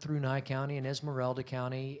 going up through Nye County and Esmeralda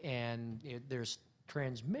County, and there's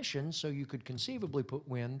transmission, so you could conceivably put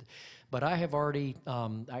wind, but I have already,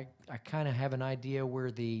 I kind of have an idea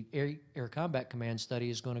where the Air Combat Command study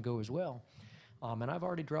is going to go as well. And I've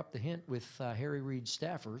already dropped the hint with Harry Reid's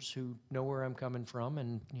staffers who know where I'm coming from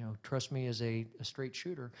and, trust me as a straight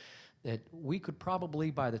shooter, that we could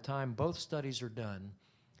probably, by the time both studies are done,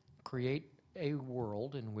 create a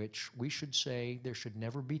world in which we should say there should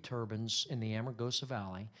never be turbines in the Amargosa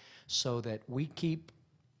Valley so that we keep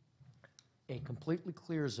a completely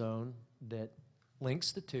clear zone that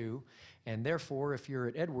links the two, and therefore if you're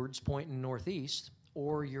at Edwards pointing northeast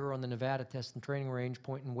or you're on the Nevada Test and Training Range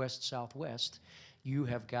pointing west-southwest, you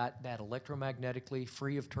have got that electromagnetically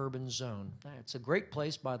free of turbine zone. It's a great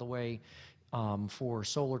place, by the way, for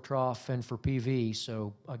solar trough and for PV.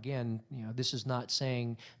 So again, this is not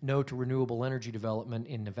saying no to renewable energy development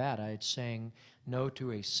in Nevada. It's saying no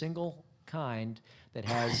to a single kind that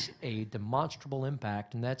has a demonstrable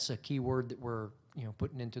impact, and that's a key word that we're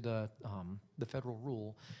putting into the federal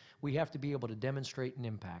rule. We have to be able to demonstrate an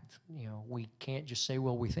impact. We can't just say,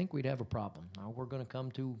 well, we think we'd have a problem. No, we're going to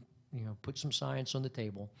come to put some science on the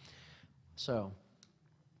table. So.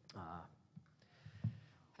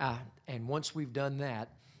 And once we've done that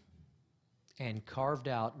and carved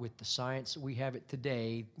out with the science that we have it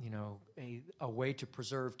today, a way to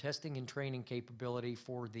preserve testing and training capability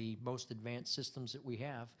for the most advanced systems that we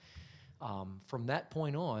have, from that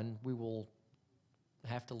point on, we will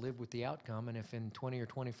have to live with the outcome. And if in 20 or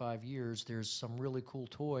 25 years there's some really cool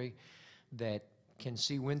toy that can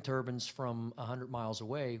see wind turbines from 100 miles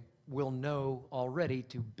away, will know already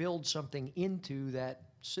to build something into that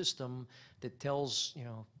system that tells, you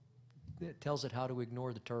know, that tells it how to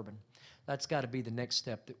ignore the turbine. That's got to be the next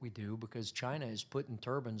step that we do, because China is putting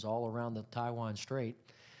turbines all around the Taiwan Strait.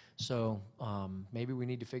 So maybe we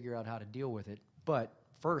need to figure out how to deal with it. But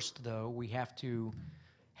first, though, we have to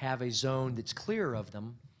have a zone that's clear of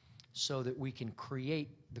them so that we can create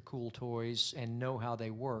the cool toys and know how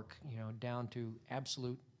they work, you know, down to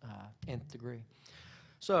absolute nth degree.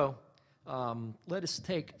 So let us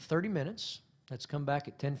take 30 minutes. Let's come back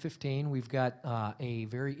at 10:15. We've got a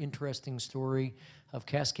very interesting story of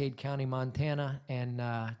Cascade County, Montana, and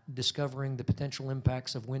discovering the potential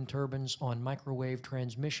impacts of wind turbines on microwave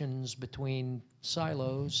transmissions between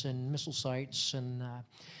silos and missile sites. And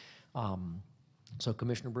so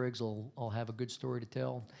Commissioner Briggs will have a good story to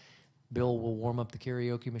tell. Bill will warm up the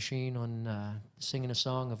karaoke machine on singing a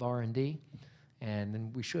song of R&D, and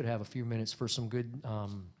then we should have a few minutes for some good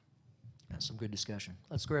discussion.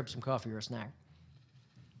 Let's grab some coffee or a snack.